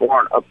 I was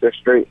born up the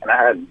street, and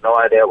I had no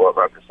idea what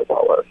Rutgers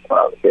football was when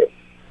I was a kid.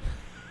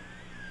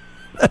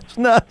 That's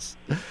nuts.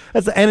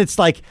 And it's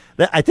like,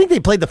 I think they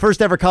played the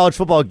first ever college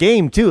football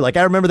game too. Like,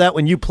 I remember that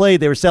when you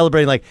played, they were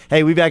celebrating like,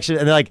 hey, we've actually,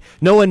 and they're like,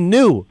 no one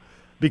knew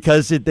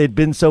because they'd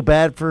been so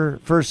bad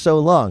for so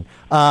long.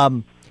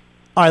 All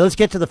right, let's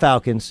get to the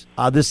Falcons.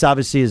 This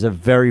obviously is a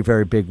very,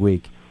 very big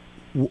week.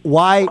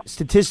 Why,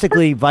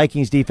 statistically,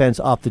 Vikings defense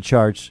off the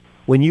charts?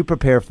 When you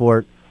prepare for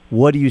it,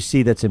 what do you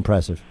see that's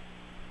impressive?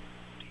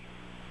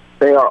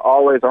 They are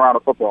always around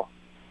the football.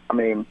 I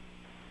mean,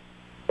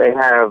 they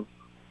have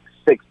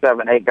 6,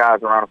 7, 8 guys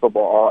around the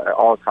football at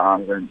all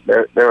times, and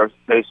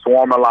they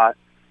swarm a lot.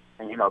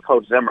 And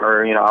Coach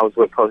Zimmer, I was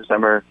with Coach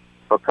Zimmer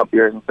for a couple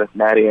years in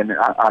Cincinnati, and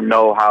I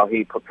know how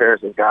he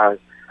prepares his guys.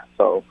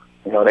 So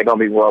they're going to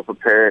be well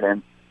prepared,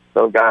 and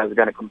those guys are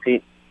going to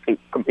compete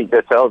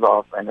their tails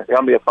off, and it's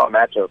going to be a fun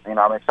matchup.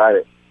 I'm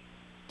excited.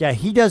 Yeah,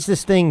 he does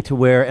this thing to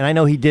where, and I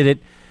know he did it.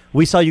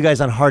 We saw you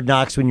guys on Hard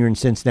Knocks when you were in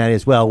Cincinnati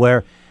as well,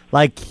 where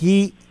like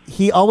he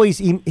always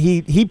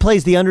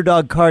plays the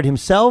underdog card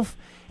himself.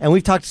 And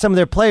we've talked to some of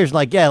their players,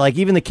 like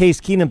even the Case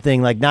Keenum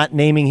thing, like not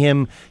naming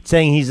him,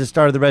 saying he's the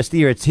starter the rest of the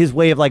year. It's his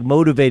way of like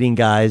motivating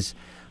guys.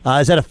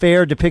 Is that a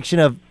fair depiction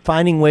of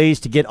finding ways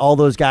to get all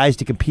those guys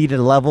to compete at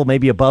a level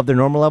maybe above their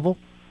normal level?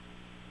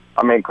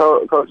 I mean,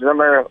 Coach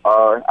Zimmer,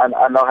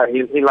 I know how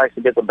he likes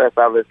to get the best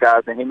out of his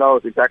guys, and he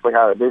knows exactly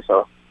how to do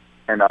so.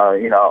 And, I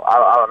don't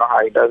know how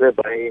he does it,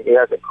 but he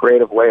has a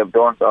creative way of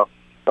doing so.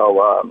 So,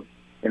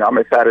 I'm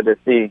excited to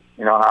see,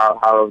 how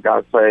those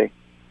guys play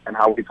and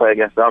how we play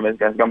against them. It's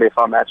going to be a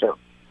fun matchup.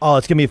 Oh,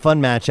 it's going to be a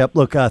fun matchup.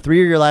 Look, 3 of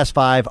your last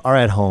 5 are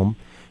at home.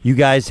 You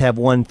guys have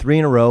won 3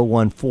 in a row,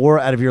 won 4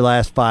 out of your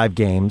last 5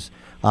 games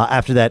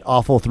after that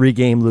awful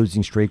 3-game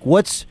losing streak.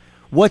 What's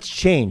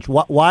changed?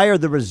 Why are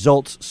the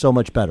results so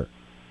much better?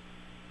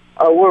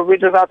 We're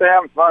just out there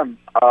having fun.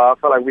 I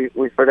feel like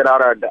we figured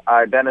out our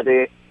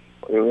identity.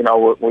 We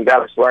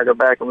got our swagger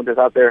back, and we're just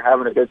out there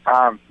having a good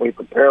time. We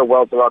prepare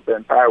well throughout the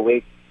entire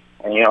week,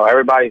 and,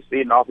 everybody's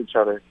feeding off each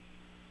other.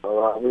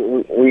 So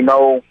we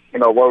know,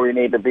 where we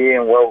need to be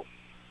and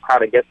how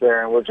to get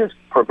there, and we're just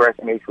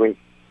progressing each week.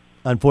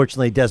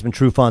 Unfortunately, Desmond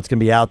Trufant's going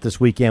to be out this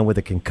weekend with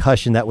a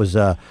concussion that was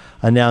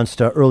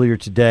announced earlier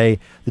today.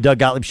 The Doug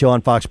Gottlieb Show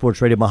on Fox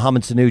Sports Radio.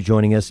 Mohamed Sanu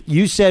joining us.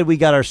 You said we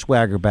got our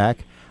swagger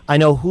back. I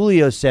know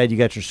Julio said you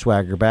got your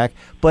swagger back,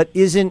 but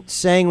isn't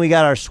saying we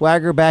got our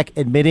swagger back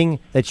admitting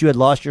that you had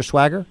lost your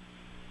swagger?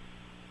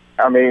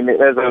 I mean,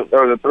 there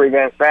was a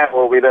 3-game span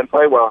where we didn't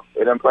play well.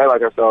 We didn't play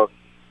like ourselves.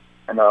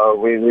 And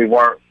we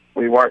weren't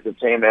the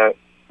team that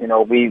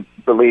we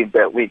believed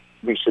that we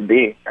should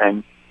be,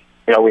 and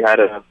we had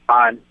to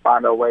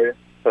find a way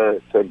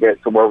to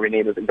get to where we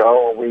needed to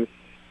go.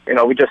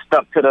 And we just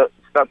stuck to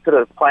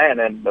the plan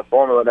and the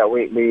formula that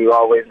we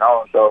always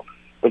know. So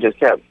we just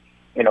kept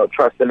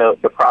trusting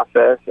the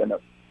process and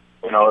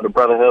the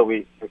brotherhood.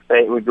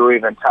 We grew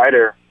even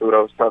tighter through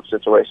those tough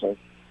situations,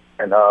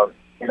 and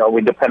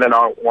we depended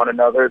on one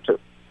another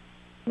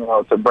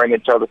to bring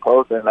each other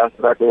close, and that's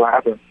exactly what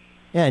happened.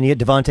 Yeah, and you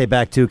get Devontae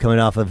back, too, coming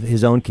off of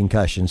his own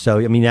concussion. So,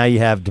 I mean, now you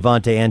have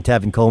Devontae and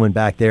Tevin Coleman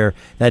back there,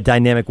 that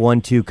dynamic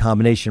 1-2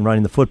 combination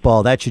running the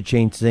football. That should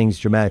change things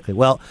dramatically.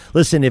 Well,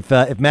 listen, if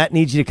Matt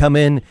needs you to come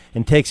in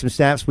and take some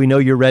snaps, we know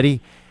you're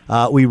ready.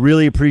 We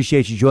really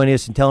appreciate you joining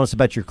us and telling us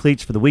about your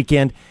cleats for the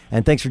weekend.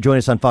 And thanks for joining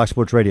us on Fox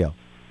Sports Radio.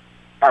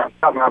 I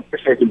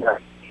appreciate you guys.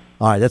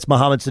 All right, that's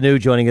Mohamed Sanu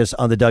joining us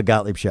on the Doug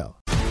Gottlieb Show.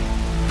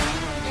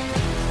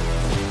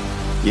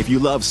 If you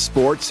love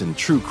sports and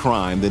true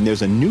crime, then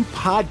there's a new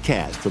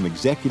podcast from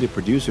executive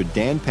producer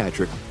Dan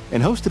Patrick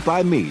and hosted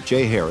by me,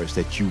 Jay Harris,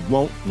 that you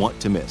won't want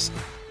to miss.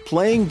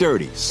 Playing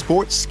Dirty: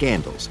 Sports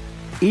Scandals.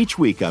 Each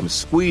week, I'm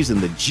squeezing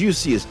the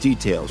juiciest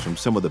details from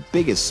some of the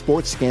biggest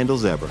sports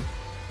scandals ever.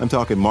 I'm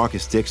talking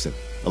Marcus Dixon,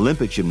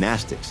 Olympic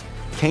gymnastics,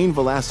 Cain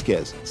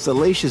Velasquez,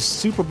 salacious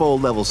Super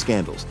Bowl-level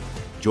scandals.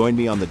 Join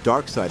me on the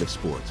dark side of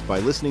sports by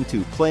listening to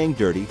Playing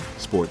Dirty: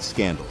 Sports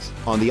Scandals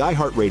on the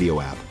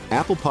iHeartRadio app,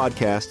 Apple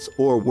Podcasts,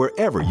 or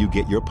wherever you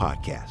get your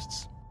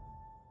podcasts.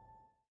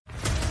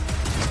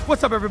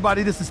 What's up,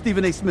 everybody? This is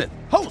Stephen A. Smith,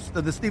 host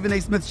of the Stephen A.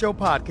 Smith Show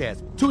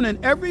podcast. Tune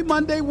in every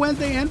Monday,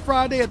 Wednesday, and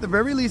Friday at the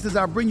very least as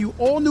I bring you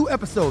all new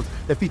episodes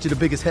that feature the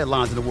biggest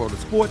headlines in the world of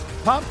sports,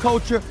 pop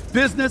culture,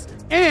 business,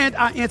 and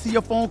I answer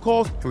your phone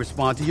calls and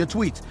respond to your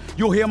tweets.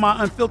 You'll hear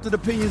my unfiltered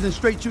opinions and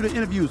straight-shooter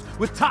interviews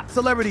with top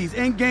celebrities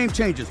and game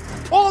changers.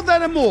 All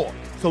that and more.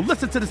 So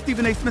listen to the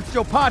Stephen A. Smith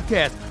Show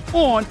podcast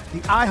on the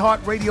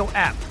iHeartRadio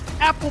app,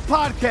 Apple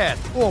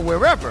Podcasts, or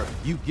wherever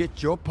you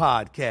get your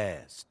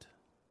podcast.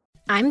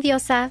 I'm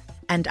Diosa.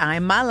 And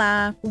I'm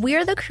Mala.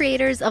 We're the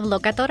creators of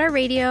Locatora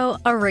Radio,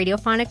 a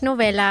radiophonic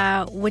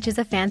novela, which is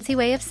a fancy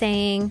way of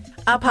saying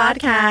a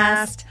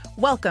podcast.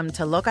 Welcome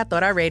to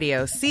Locatora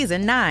Radio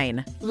Season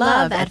 9.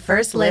 Love at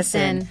First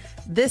Listen.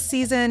 This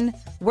season,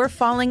 we're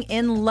falling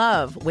in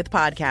love with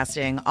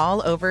podcasting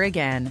all over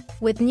again.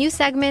 With new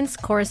segments,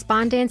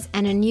 correspondence,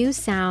 and a new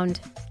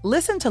sound.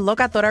 Listen to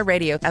Locatora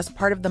Radio as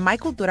part of the My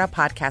Cultura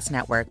Podcast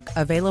Network.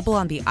 Available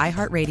on the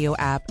iHeartRadio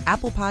app,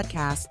 Apple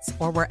Podcasts,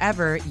 or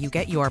wherever you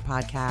get your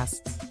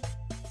podcasts.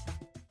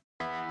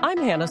 I'm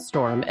Hannah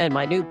Storm, and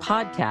my new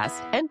podcast,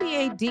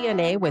 NBA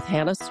DNA with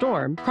Hannah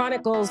Storm,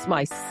 chronicles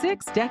my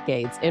 6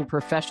 decades in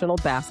professional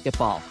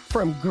basketball.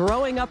 From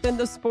growing up in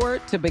the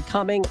sport to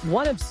becoming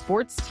one of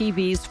sports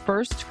TV's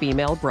first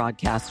female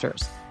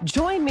broadcasters.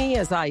 Join me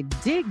as I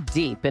dig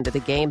deep into the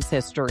game's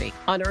history,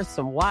 unearth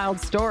some wild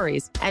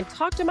stories, and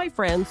talk to my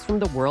friends from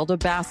the world of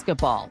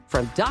basketball,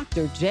 from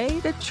Dr.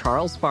 J to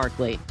Charles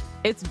Barkley.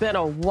 It's been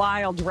a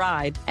wild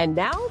ride, and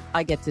now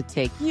I get to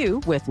take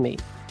you with me.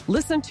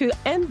 Listen to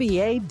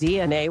NBA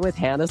DNA with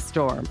Hannah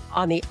Storm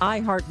on the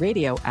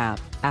iHeartRadio app,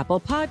 Apple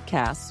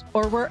Podcasts,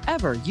 or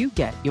wherever you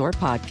get your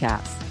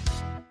podcasts.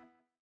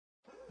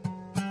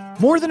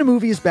 More Than a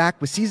Movie is back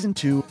with Season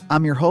 2.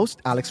 I'm your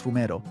host, Alex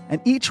Fumero,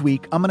 and each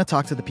week I'm going to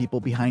talk to the people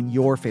behind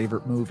your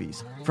favorite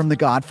movies. From The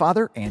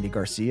Godfather, Andy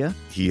Garcia.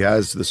 He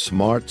has the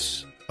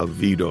smarts of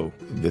Vito,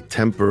 the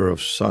temper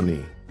of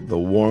Sonny, the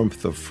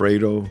warmth of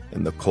Fredo,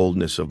 and the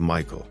coldness of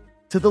Michael.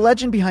 To the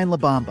legend behind La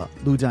Bamba,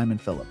 Lou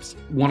Diamond Phillips.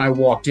 When I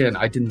walked in,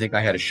 I didn't think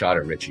I had a shot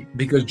at Richie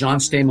because John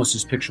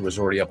Stamos' picture was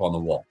already up on the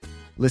wall.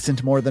 Listen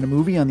to More Than a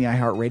Movie on the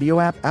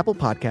iHeartRadio app, Apple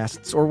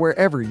Podcasts, or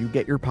wherever you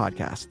get your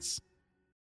podcasts.